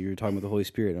hit me. You were talking about the Holy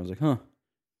Spirit, and I was like, huh,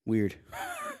 weird.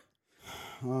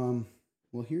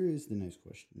 Well, here is the next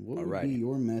question. What would be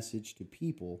your message to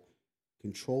people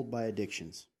controlled by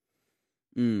addictions?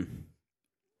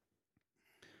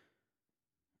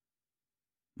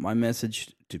 My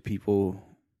message to people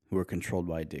who are controlled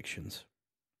by addictions,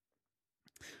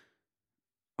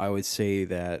 I would say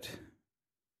that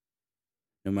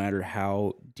no matter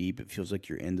how deep it feels like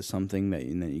you're into something that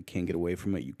you can't get away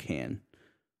from it, you can.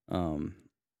 There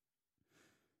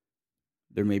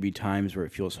may be times where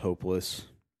it feels hopeless,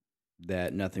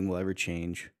 that nothing will ever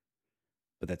change,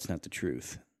 but that's not the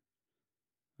truth.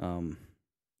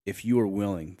 If you are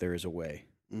willing, there is a way.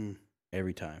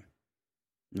 Every time,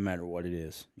 no matter what it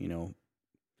is.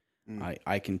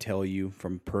 I can tell you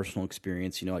from personal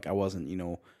experience. Like I wasn't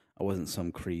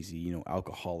some crazy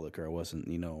alcoholic, or I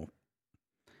wasn't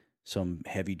some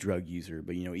heavy drug user.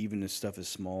 But even this stuff as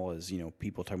small as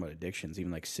people talking about addictions,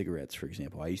 even like cigarettes, for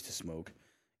example. I used to smoke.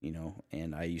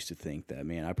 And I used to think that,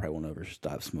 man, I probably won't ever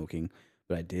stop smoking,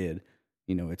 but I did.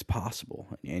 It's possible,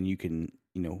 and you can,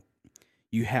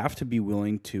 you have to be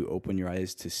willing to open your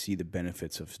eyes to see the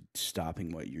benefits of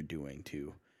stopping what you're doing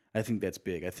too. I think that's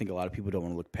big. I think a lot of people don't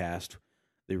want to look past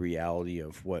the reality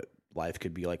of what life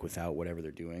could be like without whatever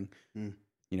they're doing.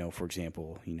 For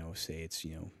example, say it's,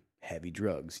 heavy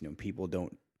drugs, people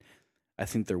don't, I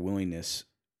think their willingness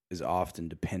is often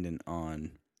dependent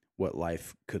on what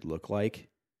life could look like,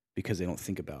 because they don't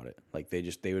think about it. Like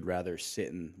they would rather sit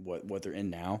in what they're in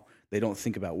now. They don't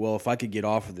think about, well, if I could get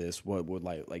off of this, what would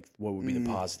what would be the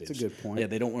positives? That's a good point. Yeah,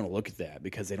 they don't want to look at that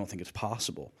because they don't think it's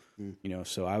possible.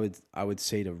 So I would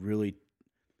say to really,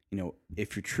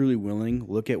 if you're truly willing,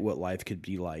 look at what life could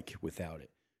be like without it,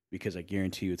 because I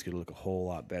guarantee you it's going to look a whole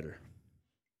lot better.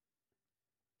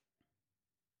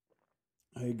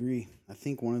 I agree. I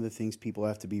think one of the things people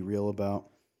have to be real about,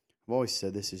 I've always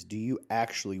said this, is do you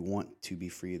actually want to be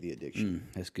free of the addiction?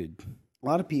 That's good. A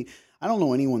lot of people, I don't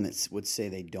know anyone that would say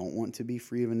they don't want to be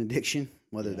free of an addiction,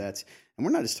 whether that's, and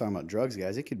we're not just talking about drugs,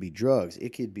 guys. It could be drugs. It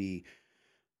could be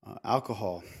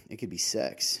alcohol. It could be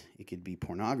sex. It could be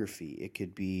pornography. It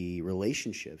could be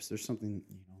relationships. There's something,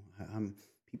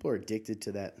 people are addicted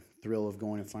to that thrill of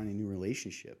going and finding a new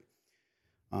relationship.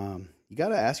 You got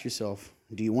to ask yourself,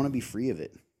 do you want to be free of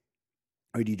it?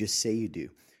 Or do you just say you do?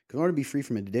 Because in order to be free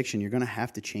from addiction, you're going to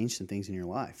have to change some things in your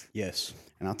life. Yes.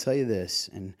 And I'll tell you this,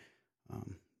 and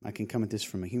I can come at this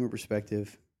from a human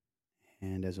perspective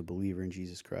and as a believer in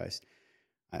Jesus Christ.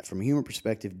 From a human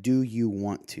perspective, do you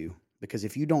want to? Because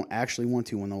if you don't actually want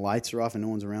to, when the lights are off and no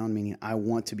one's around, meaning I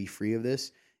want to be free of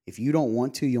this, if you don't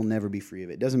want to, you'll never be free of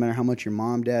it. It doesn't matter how much your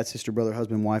mom, dad, sister, brother,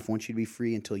 husband, wife wants you to be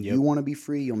free. Until you want to be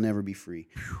free, you'll never be free.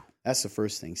 That's the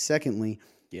first thing. Secondly,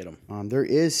 get them. There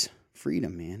is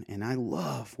freedom, man. And I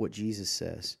love what Jesus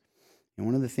says. And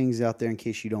one of the things out there, in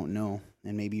case you don't know,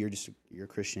 and maybe you're a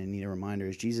Christian and need a reminder,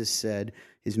 is Jesus said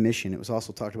his mission. It was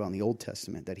also talked about in the Old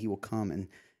Testament that he will come and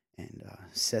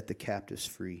set the captives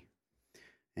free.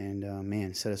 And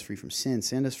man, set us free from sin,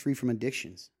 set us free from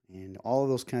addictions, and all of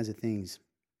those kinds of things.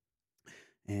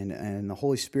 And the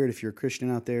Holy Spirit, if you're a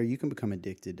Christian out there, you can become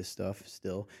addicted to stuff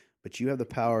still, but you have the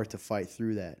power to fight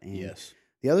through that. And yes.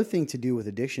 The other thing to do with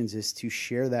addictions is to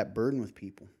share that burden with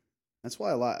people. That's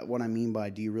why what I mean by,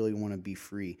 do you really want to be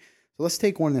free? So let's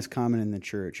take one that's common in the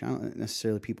church. I don't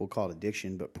necessarily people call it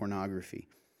addiction, but pornography.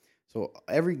 So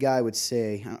every guy would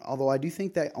say, although I do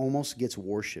think that almost gets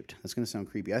worshipped. That's going to sound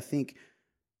creepy. I think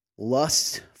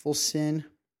lustful sin,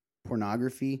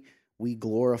 pornography, we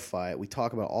glorify it. We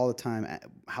talk about it all the time.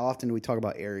 How often do we talk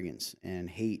about arrogance and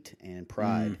hate and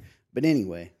pride? But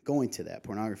anyway, going to that,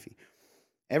 pornography.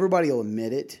 Everybody will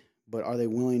admit it, but are they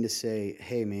willing to say,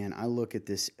 hey, man, I look at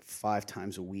this 5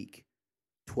 times a week,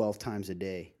 12 times a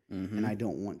day, and I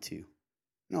don't want to?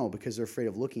 No, because they're afraid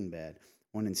of looking bad.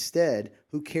 When instead,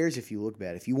 who cares if you look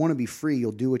bad? If you want to be free,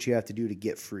 you'll do what you have to do to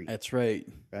get free. That's right.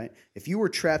 Right? If you were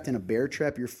trapped in a bear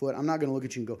trap, your foot, I'm not going to look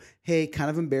at you and go, hey, kind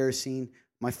of embarrassing.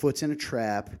 My foot's in a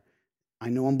trap. I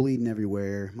know I'm bleeding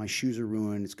everywhere. My shoes are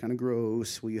ruined. It's kind of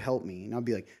gross. Will you help me? And I'll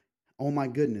be like, oh my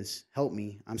goodness, help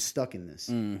me. I'm stuck in this.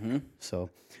 So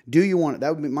do you want it?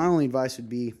 That would be my only advice would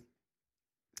be,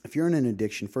 if you're in an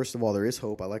addiction, first of all, there is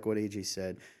hope. I like what AJ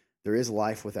said. There is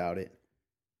life without it.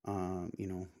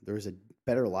 There is a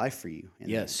better life for you.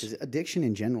 Yes. Because addiction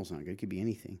in general is not good. It could be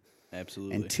anything.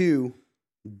 Absolutely. And 2,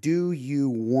 do you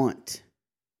want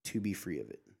to be free of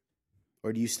it?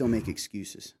 Or do you still make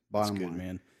excuses? Bottom line.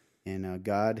 Man. And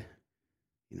God,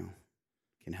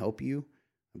 can help you.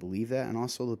 I believe that. And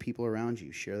also the people around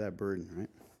you. Share that burden, right?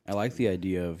 I like the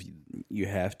idea of you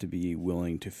have to be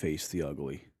willing to face the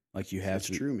ugly. Like you have That's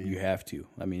to. true, man. You have to.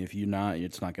 I mean, if you're not,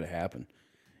 it's not going to happen.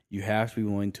 You have to be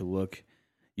willing to look.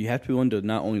 You have to be willing to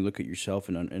not only look at yourself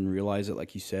and realize it,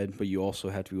 like you said, but you also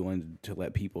have to be willing to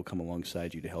let people come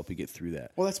alongside you to help you get through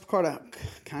that. Well, that's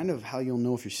kind of how you'll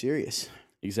know if you're serious.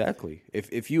 Exactly.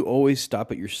 If you always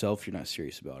stop at yourself, you're not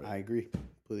serious about it. I agree.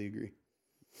 Completely agree.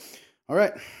 All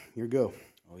right, here we go.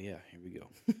 Oh yeah, here we go.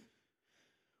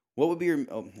 What would be your?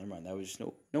 Oh, never mind. That was just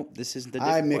nope. This isn't the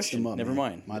different I mixed question. them up. Never man.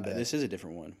 mind. My bad. This is a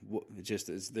different one.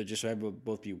 They're just so I have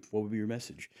both be. What would be your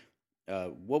message?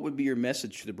 What would be your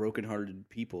message to the brokenhearted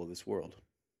people of this world?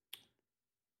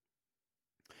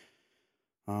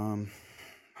 Man,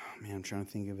 I'm trying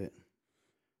to think of it.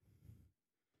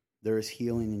 There is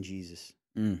healing in Jesus.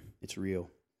 It's real.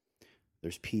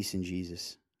 There's peace in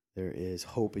Jesus. There is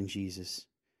hope in Jesus.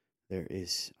 There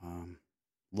is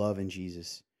love in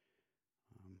Jesus.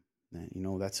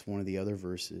 That's one of the other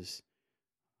verses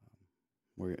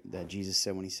that Jesus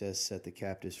said when he says, set the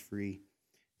captives free,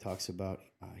 talks about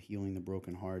healing the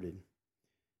brokenhearted.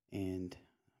 And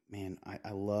man,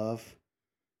 I love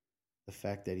the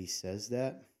fact that he says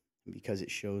that because it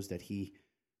shows that he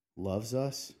loves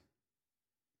us.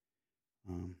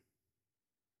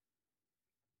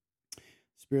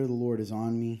 Spirit of the Lord is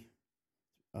on me.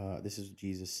 This is what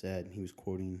Jesus said. He was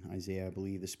quoting Isaiah, I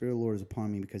believe. The Spirit of the Lord is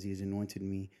upon me because he has anointed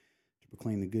me to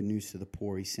proclaim the good news to the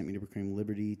poor. He sent me to proclaim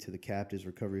liberty to the captives,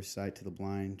 recovery of sight to the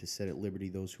blind, to set at liberty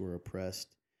those who are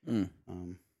oppressed. There's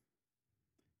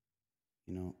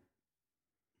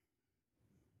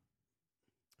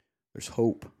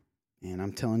hope. And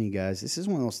I'm telling you guys, this is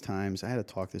one of those times. I had a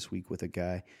talk this week with a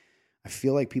guy. I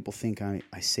feel like people think I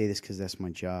say this because that's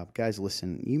my job. Guys,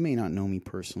 listen, you may not know me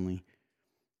personally,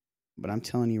 but I'm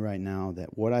telling you right now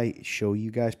that what I show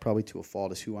you guys probably to a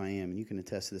fault is who I am, and you can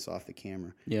attest to this off the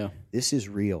camera. Yeah. This is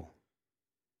real.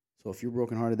 So if you're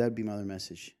brokenhearted, that would be my other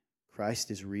message.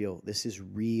 Christ is real. This is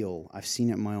real. I've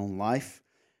seen it in my own life.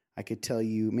 I could tell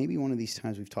you, maybe one of these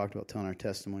times we've talked about telling our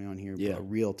testimony on here, Yeah. a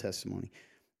real testimony.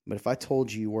 But if I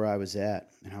told you where I was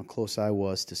at and how close I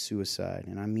was to suicide,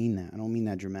 and I mean that, I don't mean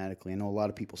that dramatically. I know a lot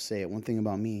of people say it. One thing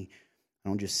about me, I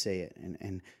don't just say it.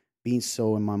 And being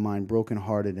so in my mind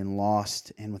brokenhearted and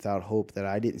lost and without hope that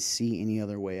I didn't see any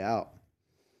other way out.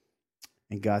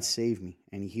 And God saved me,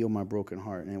 and he healed my broken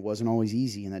heart. And it wasn't always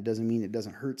easy, and that doesn't mean it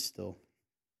doesn't hurt still.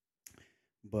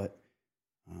 But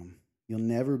you'll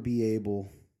never be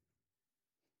able,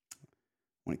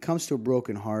 when it comes to a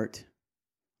broken heart,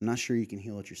 I'm not sure you can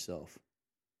heal it yourself.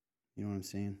 You know what I'm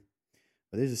saying?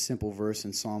 But there's a simple verse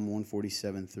in Psalm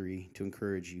 147:3 to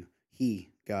encourage you. He,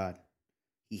 God,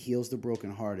 he heals the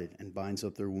brokenhearted and binds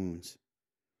up their wounds.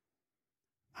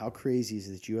 How crazy is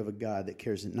it that you have a God that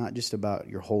cares not just about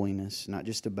your holiness, not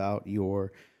just about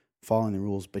your following the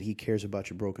rules, but he cares about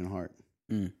your broken heart.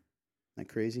 Isn't that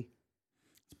crazy?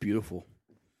 It's beautiful.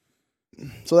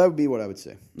 So that would be what I would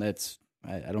say.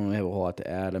 I don't really have a whole lot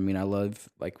to add. I mean, I love,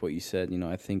 like what you said,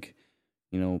 I think,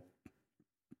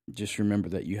 just remember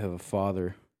that you have a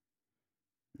Father,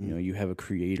 you have a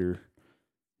Creator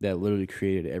that literally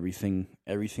created everything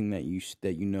that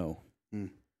you know.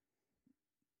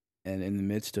 And in the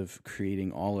midst of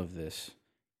creating all of this,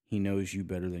 he knows you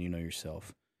better than you know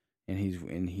yourself. And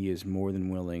he is more than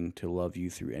willing to love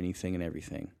you through anything and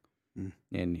everything.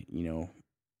 And,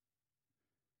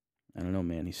 I don't know,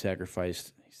 man, he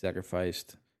sacrificed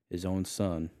his own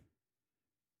son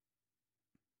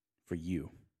for you.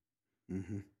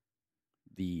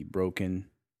 The broken,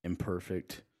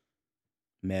 imperfect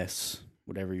mess,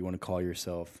 whatever you want to call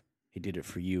yourself, he did it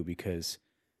for you because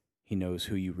he knows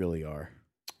who you really are.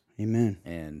 Amen.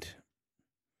 And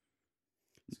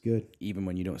it's good. Even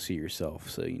when you don't see yourself.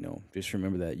 So, just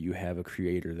remember that you have a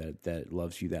Creator that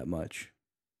loves you that much.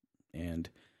 And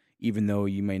even though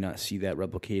you may not see that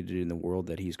replicated in the world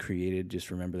that he's created,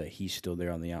 just remember that he's still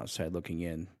there on the outside looking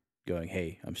in, going,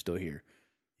 hey, I'm still here.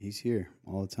 He's here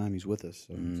all the time. He's with us.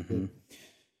 So it's good.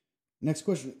 Next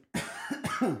question.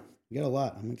 We got a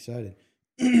lot. I'm excited.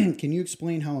 Can you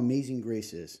explain how Amazing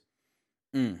Grace is?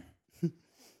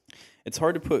 It's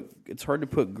hard to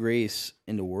put grace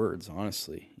into words,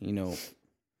 honestly. When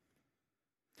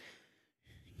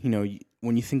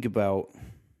you think about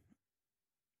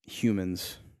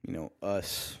humans,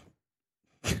 us,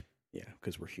 yeah,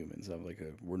 because we're humans. I'm like,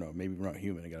 maybe we're not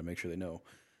human. I got to make sure they know.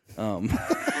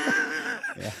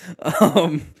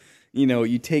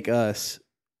 You take us,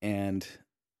 and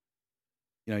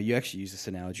you actually used this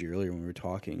analogy earlier when we were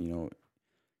talking.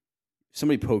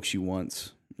 Somebody pokes you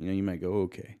once, you might go,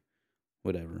 okay,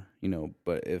 whatever,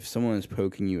 But if someone is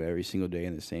poking you every single day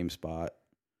in the same spot,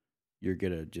 you're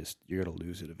gonna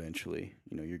lose it eventually.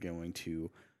 You're going to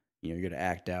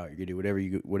act out. You're gonna do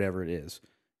whatever it is.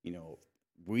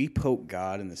 We poke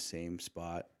God in the same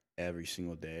spot every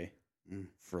single day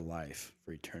for life,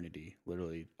 for eternity,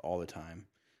 literally all the time,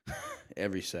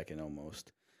 every second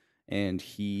almost. And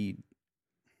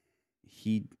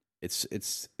it's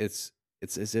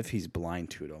as if he's blind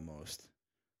to it almost.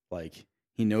 Like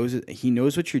he knows it. He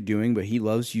knows what you're doing, but he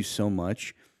loves you so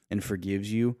much and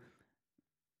forgives you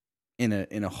in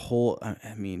a whole.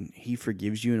 I mean, he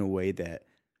forgives you in a way that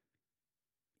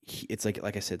it's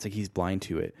like I said, it's like he's blind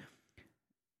to it.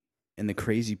 And the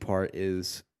crazy part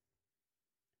is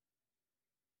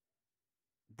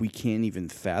we can't even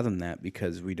fathom that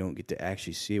because we don't get to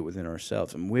actually see it within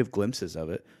ourselves. I mean, we have glimpses of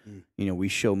it. We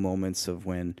show moments of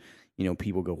when,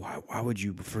 people go, why would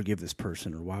you forgive this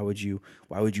person? Or why would you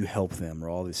help them? Or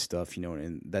all this stuff,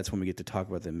 and that's when we get to talk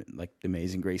about the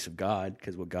amazing grace of God,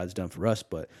 because what God's done for us.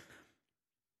 But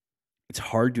it's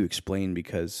hard to explain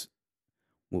because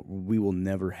we will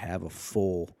never have a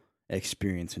full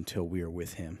experience until we are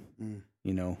with him.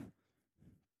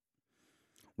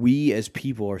 We as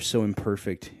people are so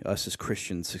imperfect, us as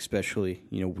Christians especially,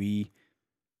 we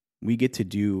get to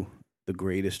do the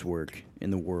greatest work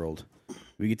in the world.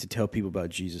 We get to tell people about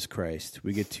Jesus Christ.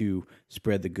 We get to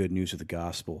spread the good news of the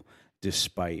gospel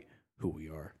despite who we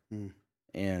are.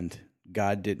 And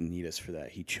God didn't need us for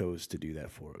that. He chose to do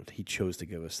that for us. He chose to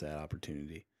give us that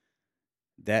opportunity.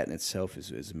 That in itself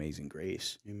is amazing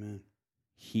grace. Amen.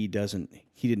 He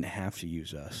didn't have to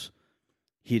use us.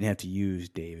 He didn't have to use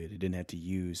David. He didn't have to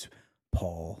use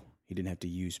Paul. He didn't have to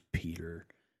use Peter.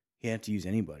 He didn't have to use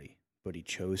anybody, but he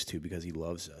chose to because he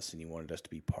loves us and he wanted us to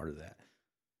be part of that.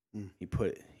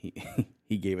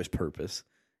 He gave us purpose,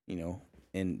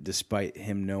 and despite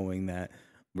him knowing that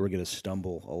we're going to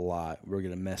stumble a lot, we're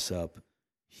going to mess up,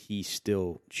 he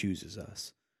still chooses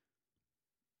us.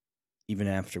 Even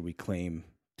after we claim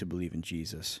to believe in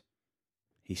Jesus,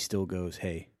 he still goes,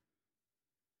 hey,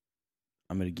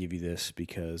 I'm going to give you this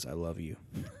because I love you.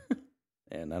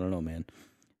 And I don't know, man.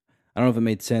 I don't know if it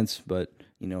made sense, but,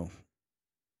 I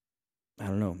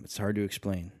don't know. It's hard to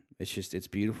explain. It's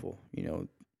beautiful.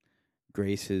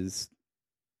 Grace is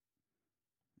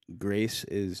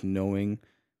knowing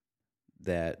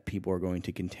that people are going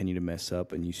to continue to mess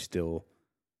up and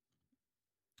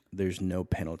there's no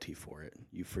penalty for it.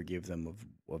 You forgive them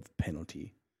of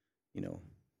penalty,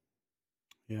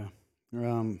 Yeah.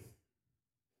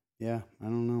 Yeah, I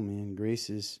don't know, man.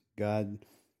 Grace is God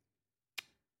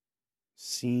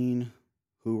seeing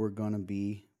who we're going to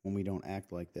be when we don't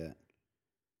act like that.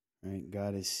 Right?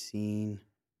 God is seeing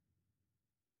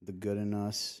the good in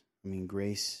us. I mean, the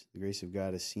grace of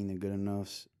God is seeing the good in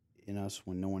us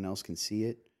when no one else can see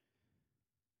it.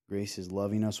 Grace is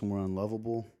loving us when we're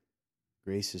unlovable.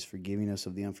 Grace is forgiving us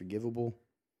of the unforgivable.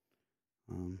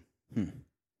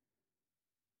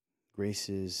 Grace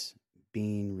is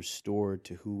being restored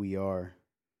to who we are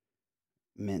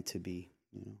meant to be.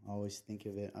 I always think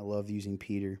of it. I love using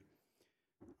Peter.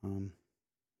 You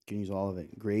can use all of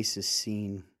it. Grace is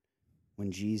seen when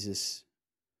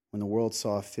the world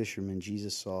saw a fisherman,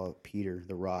 Jesus saw Peter,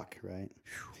 the rock, right?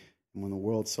 And when the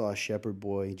world saw a shepherd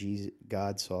boy,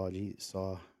 God saw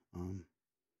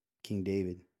King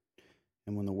David.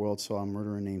 And when the world saw a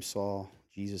murderer named Saul,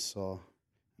 Jesus saw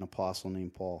an apostle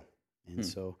named Paul. And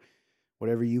so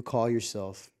whatever you call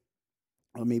yourself,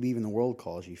 or maybe even the world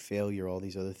calls you, failure, all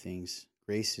these other things,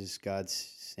 grace is God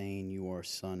saying you are a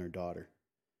son or daughter.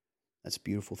 That's a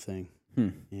beautiful thing.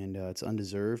 And it's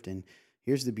undeserved. And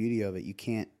here's the beauty of it.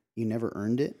 You never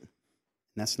earned it. And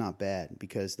that's not bad,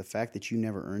 because the fact that you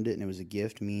never earned it and it was a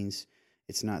gift means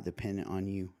it's not dependent on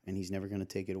you, and he's never going to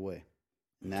take it away.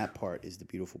 And that part is the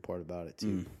beautiful part about it,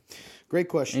 too. Great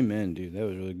question. Amen, dude. That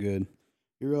was really good.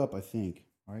 You're up, I think.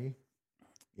 Are you?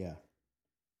 Yeah.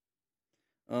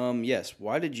 Yes.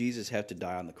 Why did Jesus have to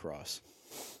die on the cross?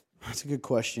 That's a good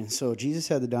question. So Jesus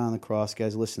had to die on the cross.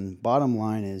 Guys, listen, bottom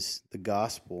line is the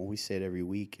gospel. We say it every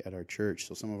week at our church.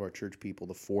 So some of our church people,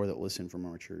 the 4 that listen from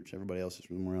our church, everybody else is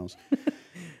from somewhere else.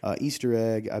 Easter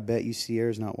egg, I bet you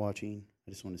Sierra's not watching.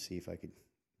 I just want to see if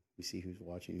we see who's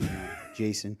watching. Who's not.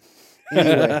 Jason.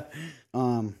 Anyway,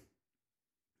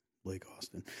 Blake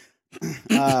Austin.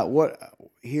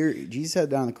 Jesus had to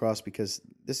die on the cross because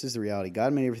this is the reality.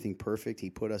 God made everything perfect. He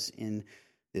put us in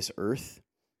this earth.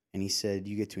 And he said,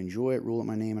 you get to enjoy it, rule at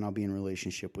my name, and I'll be in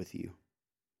relationship with you.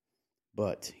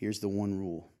 But here's the one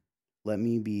rule. Let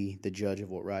me be the judge of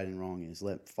what right and wrong is.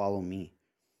 Follow me.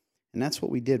 And that's what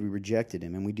we did. We rejected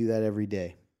him, and we do that every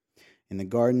day. In the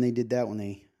garden, they did that when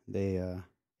they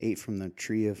ate from the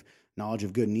tree of knowledge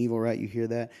of good and evil, right? You hear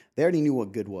that? They already knew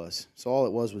what good was. So all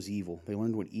it was evil. They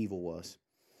learned what evil was.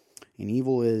 And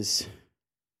evil is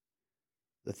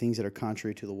the things that are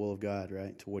contrary to the will of God,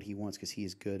 right? To what he wants, because he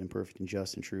is good and perfect and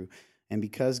just and true. And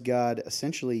because God,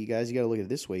 essentially, you guys, you got to look at it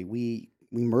this way. We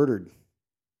murdered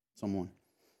someone.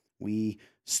 We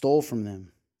stole from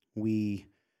them. We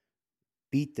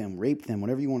beat them, raped them,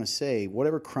 whatever you want to say.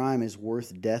 Whatever crime is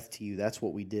worth death to you, that's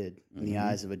what we did in the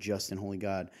eyes of a just and holy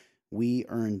God. We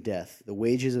earned death. The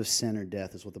wages of sin are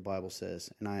death, is what the Bible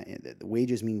says. And the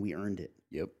wages mean we earned it.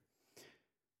 Yep.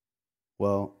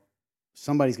 Well,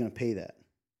 somebody's going to pay that.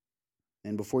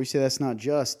 And before you say that's not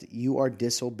just, you are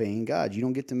disobeying God. You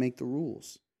don't get to make the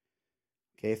rules.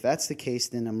 Okay, if that's the case,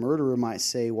 then a murderer might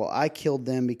say, well, I killed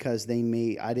them because I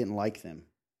didn't like them.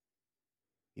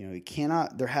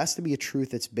 There has to be a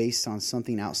truth that's based on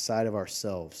something outside of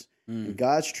ourselves. And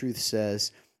God's truth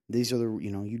says, these are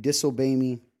you disobey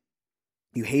me,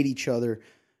 you hate each other.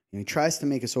 He tries to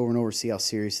make us over and over see how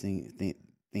serious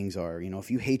things are.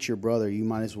 If you hate your brother, you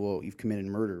might as well, you've committed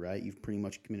murder, right? You've pretty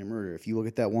much committed murder. If you look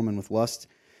at that woman with lust,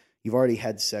 you've already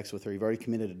had sex with her. You've already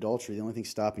committed adultery. The only thing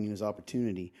stopping you is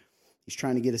opportunity. He's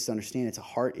trying to get us to understand it's a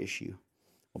heart issue.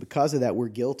 Well, because of that, we're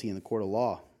guilty in the court of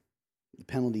law. The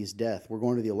penalty is death. We're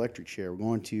going to the electric chair. We're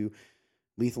going to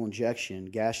lethal injection,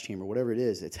 gas chamber, whatever it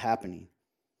is. It's happening.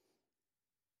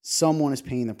 Someone is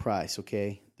paying the price,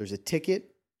 okay? There's a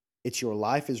ticket. It's your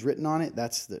life is written on it.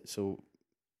 So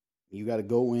you got to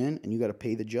go in and you got to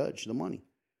pay the judge the money.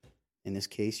 In this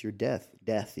case, your death,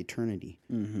 eternity.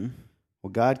 Mm-hmm.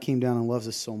 Well, God came down and loves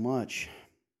us so much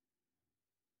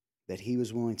that he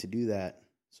was willing to do that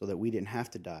so that we didn't have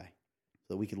to die,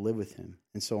 so that we could live with him.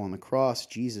 And so on the cross,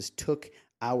 Jesus took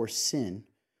our sin,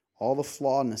 all the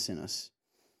flawedness in us.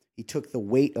 He took the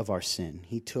weight of our sin.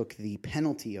 He took the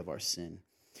penalty of our sin.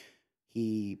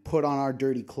 He put on our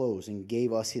dirty clothes and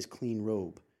gave us his clean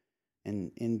robe.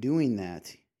 And in doing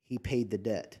that, he paid the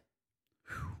debt,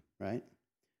 right?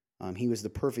 He was the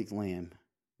perfect lamb,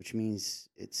 which means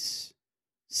it's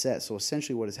set. So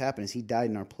essentially what has happened is he died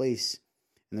in our place,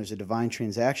 And there's a divine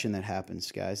transaction that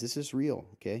happens, guys. This is real,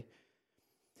 okay?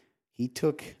 He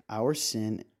took our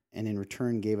sin and in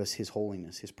return gave us his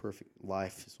holiness, his perfect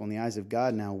life. So in the eyes of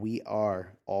God now, we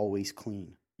are always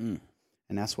clean. And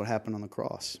that's what happened on the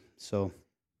cross. So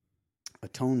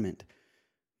atonement,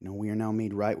 we are now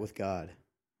made right with God.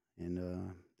 And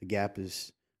the gap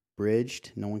is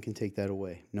bridged. No one can take that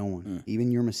away. No one.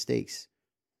 Even your mistakes.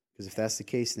 Because if that's the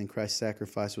case, then Christ's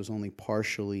sacrifice was only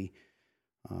partially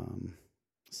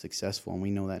successful, and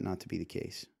we know that not to be the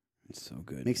case. It's so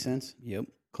good. Makes sense? Yep.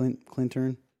 Clint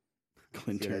turn?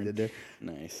 Clint See what I turn. did there?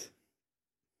 Nice.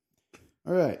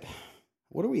 All right.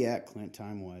 What are we at, Clint,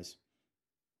 time-wise?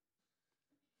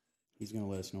 He's going to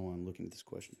let us know while I'm looking at this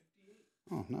question.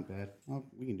 Oh, not bad. Well,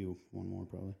 we can do one more,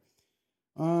 probably.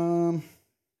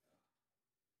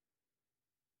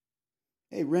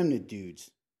 Hey, Remnant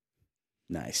Dudes.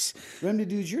 Nice. Remnant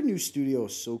Dudes, your new studio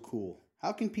is so cool.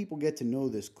 How can people get to know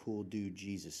this cool dude,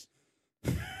 Jesus?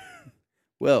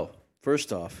 Well,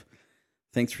 first off,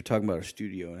 thanks for talking about our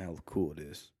studio and how cool it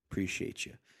is. Appreciate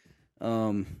you.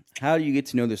 How do you get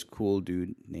to know this cool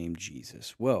dude named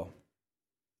Jesus? Well,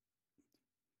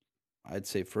 I'd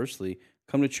say firstly,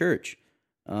 come to church.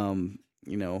 Go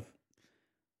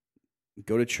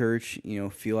to church,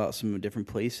 feel out some different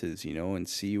places, and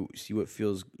see what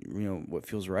feels, what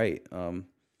feels right.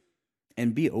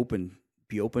 And be open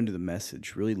to the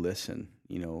message, really listen,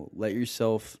 let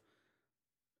yourself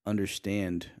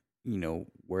understand,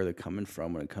 where they're coming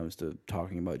from when it comes to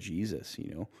talking about Jesus,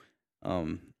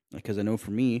 because I know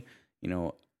for me,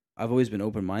 I've always been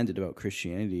open-minded about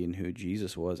Christianity and who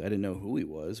Jesus was. I didn't know who he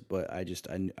was, but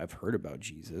I've heard about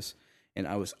Jesus, and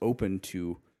I was open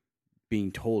to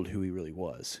being told who he really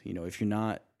was. If you're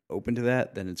not open to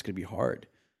that, then it's going to be hard,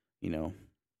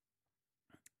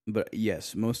 But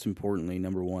yes, most importantly,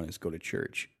 number one is go to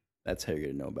church. That's how you're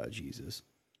going to know about Jesus.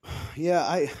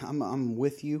 Yeah, I'm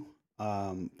with you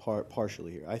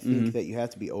partially here. I think that you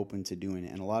have to be open to doing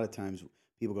it. And a lot of times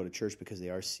people go to church because they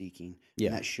are seeking,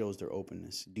 and that shows their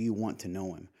openness. Do you want to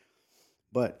know him?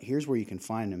 But here's where you can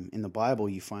find him. In the Bible,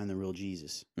 you find the real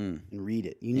Jesus and read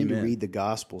it. You need to read the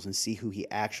Gospels and see who he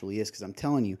actually is. Because I'm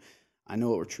telling you, I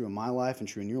know it were true in my life and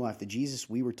true in your life. The Jesus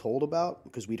we were told about,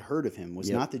 because we'd heard of him, was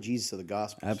not the Jesus of the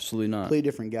Gospels. Absolutely not. Completely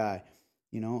different guy.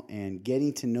 And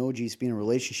getting to know Jesus, being in a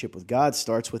relationship with God,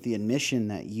 starts with the admission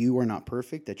that you are not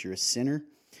perfect, that you're a sinner.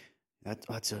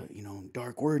 That's a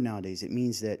dark word nowadays. It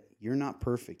means that you're not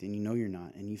perfect, and you're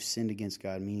not, and you've sinned against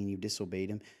God, meaning you've disobeyed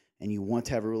him, and you want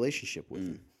to have a relationship with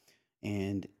him.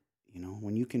 And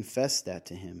when you confess that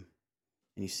to him,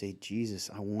 and you say, Jesus,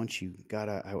 I want you, God,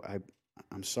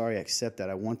 I'm sorry, I accept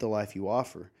that. I want the life you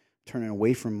offer. Turning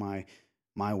away from my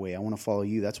way. I want to follow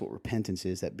you. That's what repentance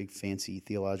is, that big fancy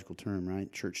theological term,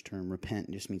 right? Church term.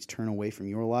 Repent just means turn away from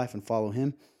your life and follow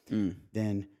him.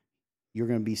 Then you're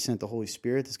going to be sent the Holy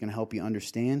Spirit that's going to help you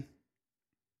understand.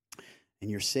 And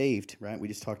you're saved, right? We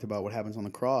just talked about what happens on the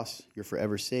cross. You're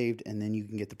forever saved, and then you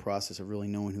can get the process of really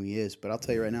knowing who he is. But I'll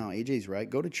tell you right now, AJ's right.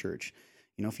 Go to church.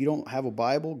 If you don't have a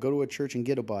Bible, go to a church and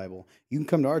get a Bible. You can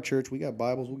come to our church. We got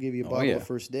Bibles. We'll give you a Bible the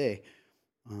first day.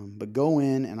 But go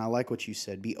in, and I like what you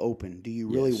said. Be open. Do you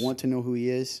really want to know who he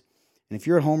is? And if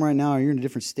you're at home right now, or you're in a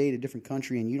different state, a different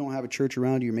country, and you don't have a church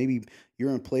around you, or maybe you're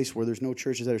in a place where there's no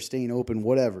churches that are staying open,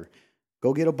 whatever,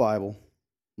 go get a Bible.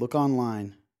 Look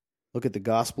online. Look at the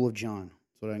Gospel of John.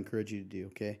 That's what I encourage you to do,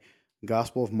 okay?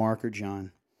 Gospel of Mark or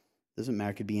John. Doesn't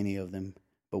matter. It could be any of them.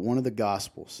 But one of the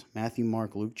Gospels, Matthew,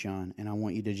 Mark, Luke, John, and I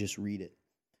want you to just read it.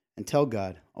 And tell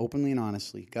God, openly and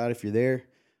honestly, God, if you're there,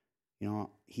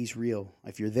 he's real.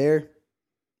 If you're there,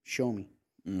 show me.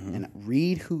 And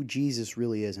read who Jesus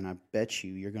really is, and I bet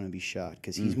you're going to be shocked,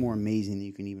 because he's more amazing than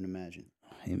you can even imagine.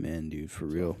 Amen, dude, for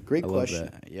real. Great I question.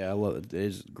 Love that. Yeah, I love it. It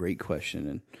is a great question,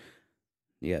 and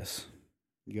yes.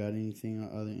 You got any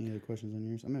other questions on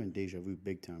yours? I'm having deja vu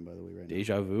big time, by the way, right now.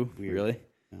 Deja vu? Weird. Really?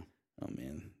 Yeah. Oh,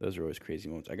 man. Those are always crazy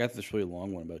moments. I got this really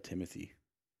long one about Timothy.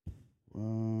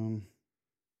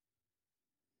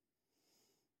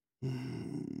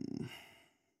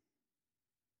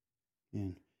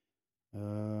 Man,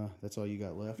 that's all you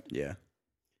got left? Yeah.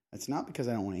 It's not because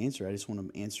I don't want to answer it. I just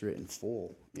want to answer it in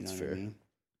full. That's what fair. I mean?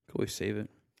 Could always save it.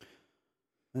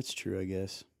 That's true, I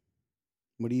guess.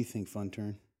 What do you think, Fun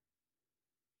Turn?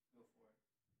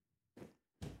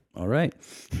 All right.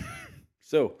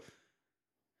 So,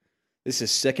 this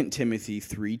is 2 Timothy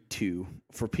 3:2.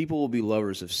 For people will be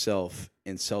lovers of self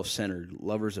and self-centered,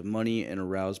 lovers of money and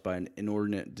aroused by an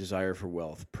inordinate desire for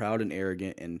wealth, proud and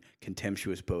arrogant and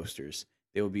contemptuous boasters.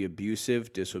 They will be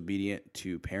abusive, disobedient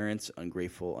to parents,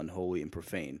 ungrateful, unholy, and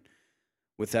profane.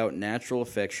 Without natural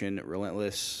affection,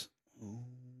 relentless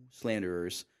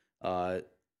slanderers,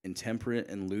 intemperate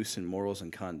and loose in morals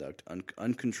and conduct,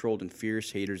 uncontrolled and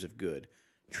fierce, haters of good,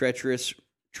 treacherous,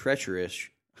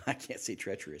 I can't say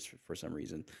treacherous for some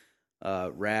reason,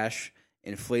 rash,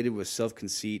 inflated with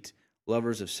self-conceit,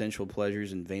 lovers of sensual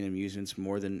pleasures and vain amusements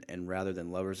more than and rather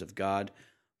than lovers of God,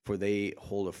 for they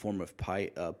hold a form of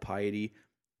piety.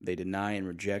 They deny and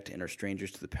reject and are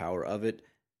strangers to the power of it.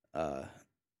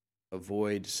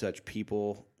 Avoid such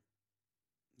people.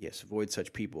 Yes, avoid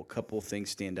such people. A couple things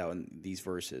stand out in these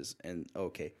verses. And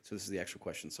okay, so this is the actual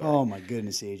question. Sorry. Oh my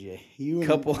goodness, AJ, you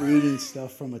Couple- reading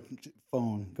stuff from a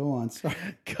phone. Go on. Sorry.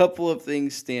 Couple of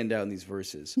things stand out in these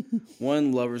verses.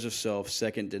 One, lovers of self.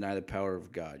 Second, deny the power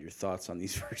of God. Your thoughts on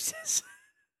these verses?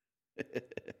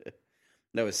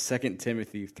 That was 2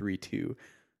 Timothy 3:2.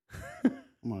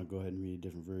 I'm gonna go ahead and read a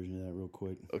different version of that real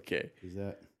quick. Okay. Is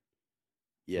that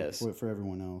Yes. for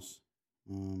everyone else?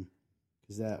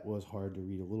 Because that was hard to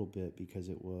read a little bit because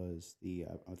it was the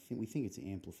we think it's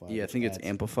amplified. Yeah, I think it's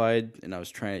amplified, and I was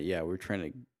trying to. Yeah, we're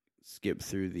trying to skip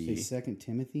through the. Say 2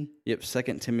 Timothy. Yep,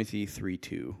 2 Timothy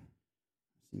 3:2.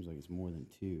 Seems like it's more than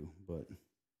 2, but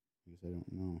I guess I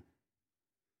don't know.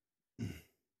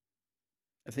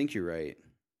 I think you're right.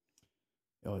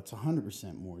 Oh, it's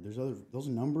 100% more. There's those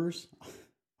numbers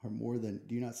are more than.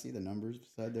 Do you not see the numbers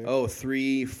beside there? Oh,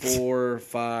 3, 4,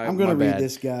 5. I'm going to my read bad.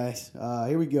 this, guys.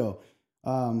 Here we go.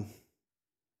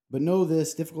 But know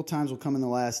this, difficult times will come in the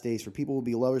last days, for people will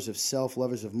be lovers of self,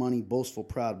 lovers of money, boastful,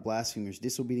 proud, blasphemers,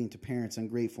 disobedient to parents,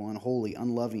 ungrateful, unholy,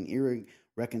 unloving,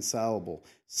 irreconcilable,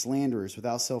 slanderers,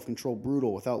 without self-control,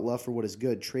 brutal, without love for what is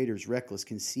good, traitors, reckless,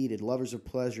 conceited, lovers of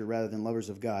pleasure rather than lovers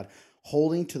of God,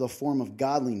 holding to the form of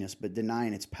godliness but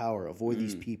denying its power. Avoid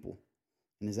these people.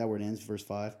 And is that where it ends, verse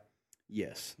 5?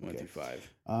 Yes, 1 through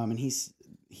 5. And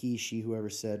she, whoever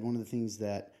said, one of the things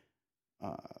that,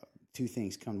 two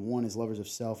things come. One is lovers of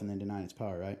self and then denying its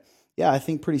power, right? Yeah, I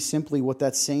think pretty simply what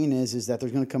that's saying is that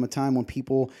there's going to come a time when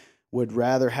people would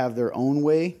rather have their own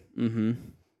way,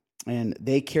 and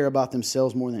they care about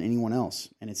themselves more than anyone else.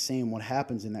 And it's saying what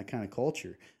happens in that kind of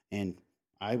culture. And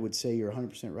I would say you're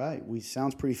 100% right.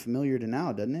 Sounds pretty familiar to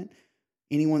now, doesn't it?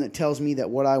 Anyone that tells me that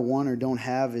what I want or don't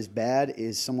have is bad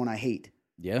is someone I hate.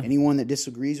 Yeah. Anyone that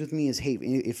disagrees with me is hate.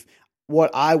 If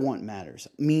what I want matters,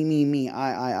 me,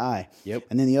 I. Yep.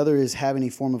 And then the other is having a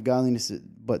form of godliness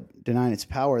but denying its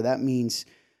power. That means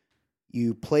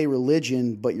you play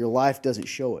religion, but your life doesn't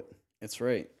show it. That's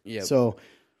right. Yeah. So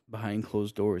behind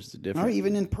closed doors is the difference. or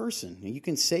even in person. You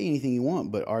can say anything you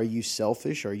want, but are you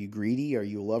selfish? Are you greedy? Are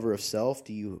you a lover of self?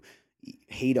 Do you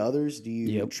hate others? Do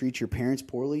you treat your parents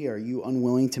poorly? Are you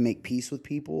unwilling to make peace with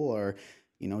people? Or,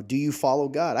 do you follow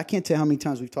God? I can't tell how many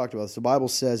times we've talked about this. The Bible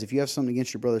says if you have something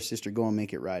against your brother or sister, go and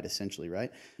make it right, essentially,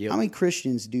 right? Yep. How many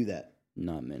Christians do that?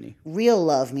 Not many. Real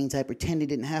love means I pretend it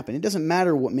didn't happen. It doesn't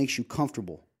matter what makes you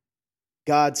comfortable.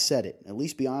 God said it. At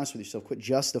least be honest with yourself. Quit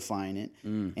justifying it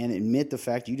and admit the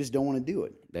fact you just don't want to do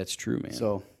it. That's true, man.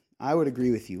 So I would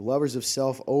agree with you. Lovers of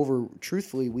self over,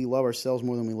 truthfully, we love ourselves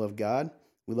more than we love God.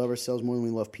 We love ourselves more than we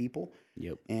love people.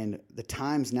 Yep. And the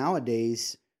times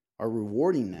nowadays are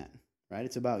rewarding that, right?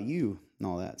 It's about you and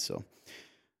all that. So,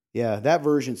 yeah, that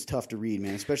version's tough to read,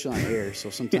 man, especially on air. So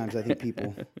sometimes I think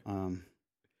people,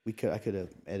 I could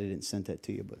have edited and sent that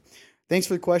to you, but thanks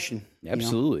for the question.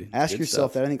 Absolutely. Ask Good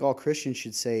yourself stuff. that. I think all Christians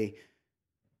should say,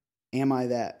 am I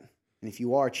that? And if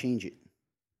you are, change it.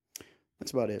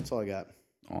 That's about it. That's all I got.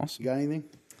 Awesome. You got anything?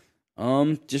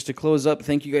 Just to close up,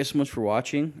 thank you guys so much for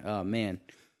watching. Man,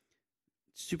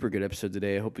 super good episode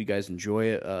today. I hope you guys enjoy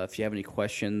it. If you have any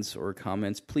questions or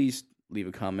comments, please leave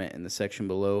a comment in the section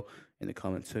below in the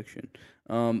comment section.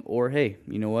 Or hey,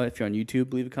 you know what? If you're on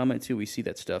YouTube, leave a comment too. We see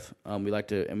that stuff. We love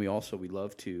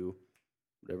to,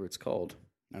 whatever it's called.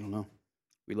 I don't know.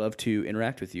 We love to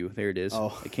interact with you. There it is.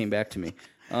 Oh. It came back to me.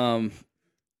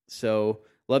 So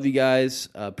love you guys.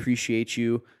 Appreciate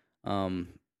you.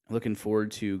 Looking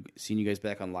forward to seeing you guys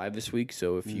back on live this week.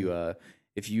 So if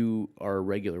you are a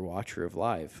regular watcher of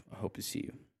live, I hope to see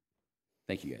you.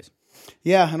 Thank you guys.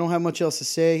 Yeah, I don't have much else to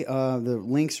say. The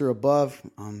links are above.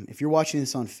 If you're watching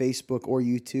this on Facebook or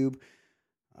YouTube,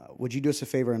 would you do us a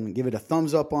favor and give it a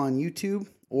thumbs up on YouTube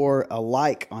or a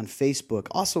like on Facebook?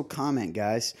 Also comment,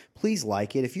 guys. Please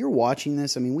like it. If you're watching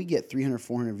this, we get 300,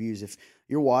 400 views. If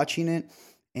you're watching it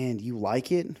and you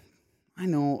like it, I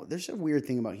know there's a weird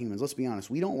thing about humans. Let's be honest.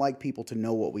 We don't like people to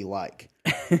know what we like,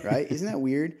 right? Isn't that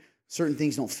weird? Certain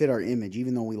things don't fit our image,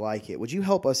 even though we like it. Would you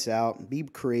help us out? Be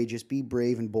courageous, be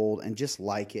brave and bold, and just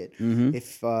like it.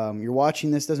 If you're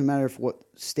watching this, doesn't matter if what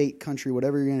state, country,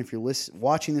 whatever you're in, if you're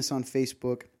watching this on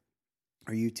Facebook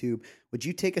or YouTube, would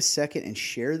you take a second and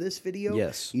share this video?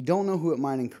 Yes. You don't know who it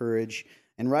might encourage.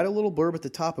 and write a little blurb at the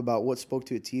top about what spoke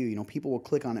to it to you. You know, people will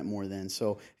click on it more then.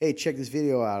 So, hey, check this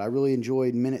video out. I really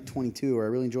enjoyed minute 22, or I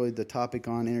really enjoyed the topic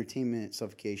on entertainment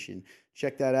suffocation.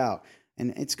 Check that out.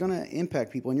 And it's going to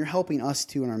impact people, and you're helping us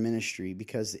too in our ministry,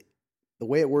 because the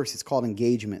way it works, it's called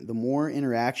engagement. The more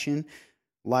interaction,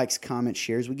 likes, comments,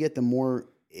 shares we get, the more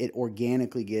it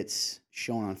organically gets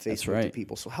shown on Facebook to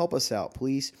people. So help us out,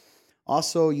 please.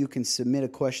 Also, you can submit a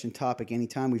question topic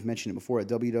anytime. We've mentioned it before at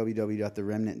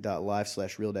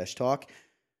www.theremnant.live/real-talk.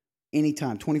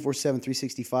 Anytime, 24/7,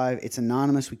 365. It's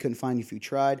anonymous. We couldn't find you if you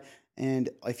tried. And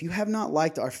if you have not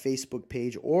liked our Facebook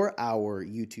page or our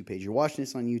YouTube page, you're watching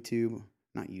this on YouTube.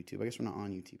 Not YouTube. I guess we're not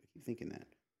on YouTube. I keep thinking that.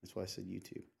 That's why I said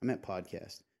YouTube. I meant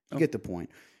podcast. You get the point.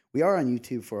 We are on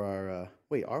YouTube for our...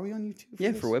 wait, are we on YouTube for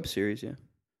this? For web series, yeah.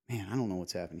 Man, I don't know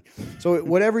what's happening. So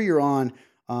whatever you're on,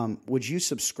 would you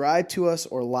subscribe to us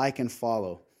or like and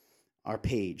follow our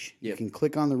page? Yep. You can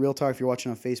click on the Real Talk. If you're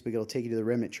watching on Facebook, it'll take you to the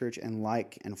Remnant Church, and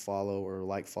like and follow, or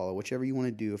follow, whichever you want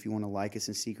to do. If you want to like us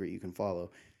in secret, you can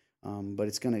follow. But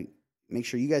it's going to make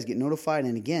sure you guys get notified.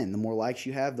 And again, the more likes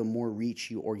you have, the more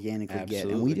reach you organically get.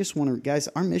 And we just want to, guys,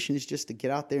 our mission is just to get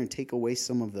out there and take away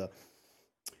some of the,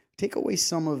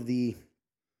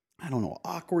 I don't know,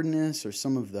 awkwardness or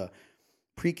some of the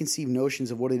preconceived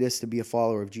notions of what it is to be a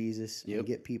follower of Jesus, and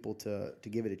get people to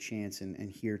give it a chance and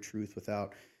hear truth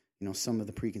without, some of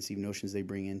the preconceived notions they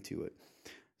bring into it.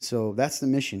 So that's the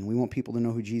mission. We want people to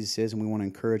know who Jesus is, and we want to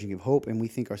encourage and give hope, and we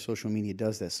think our social media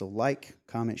does that. So like,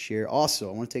 comment, share. Also,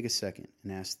 I want to take a second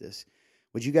and ask this.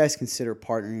 Would you guys consider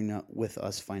partnering with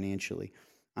us financially?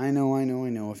 I know.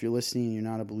 If you're listening and you're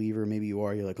not a believer, maybe you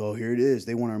are, you're like, oh, here it is.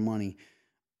 They want our money.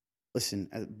 Listen,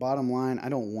 bottom line, I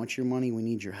don't want your money. We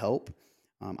need your help.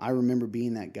 I remember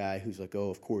being that guy who's like,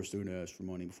 oh, of course they're going to ask for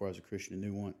money before I was a Christian. And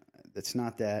they want, that's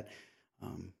not that.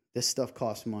 This stuff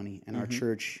costs money, and our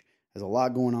church has a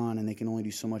lot going on, and they can only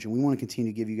do so much. And we want to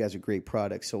continue to give you guys a great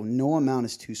product. So no amount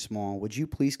is too small. Would you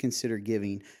please consider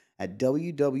giving at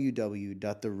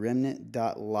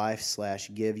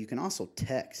www.theremnant.life/give. You can also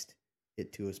text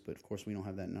it to us, but of course we don't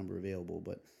have that number available.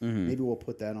 But maybe we'll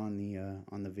put that on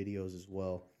the videos as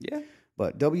well. Yeah.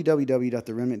 But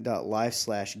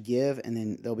www.theremnant.life/give, and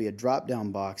then there'll be a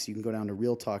drop-down box. You can go down to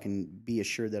Real Talk and be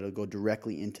assured that it'll go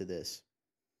directly into this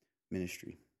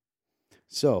ministry.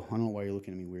 So, I don't know why you're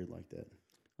looking at me weird like that.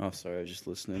 Oh, sorry, I was just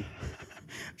listening.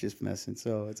 Just messing,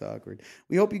 so it's awkward.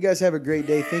 We hope you guys have a great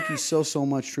day. Thank you so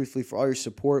much, truthfully, for all your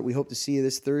support. We hope to see you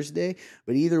this Thursday.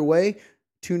 But either way,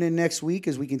 tune in next week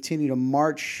as we continue to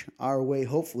march our way,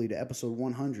 hopefully, to episode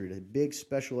 100. A big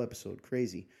special episode.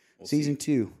 Crazy. Season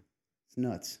 2. It's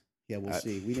nuts. Yeah, we'll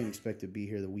see. We didn't expect to be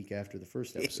here the week after the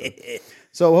first episode.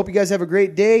 So, hope you guys have a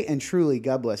great day, and truly,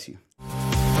 God bless you.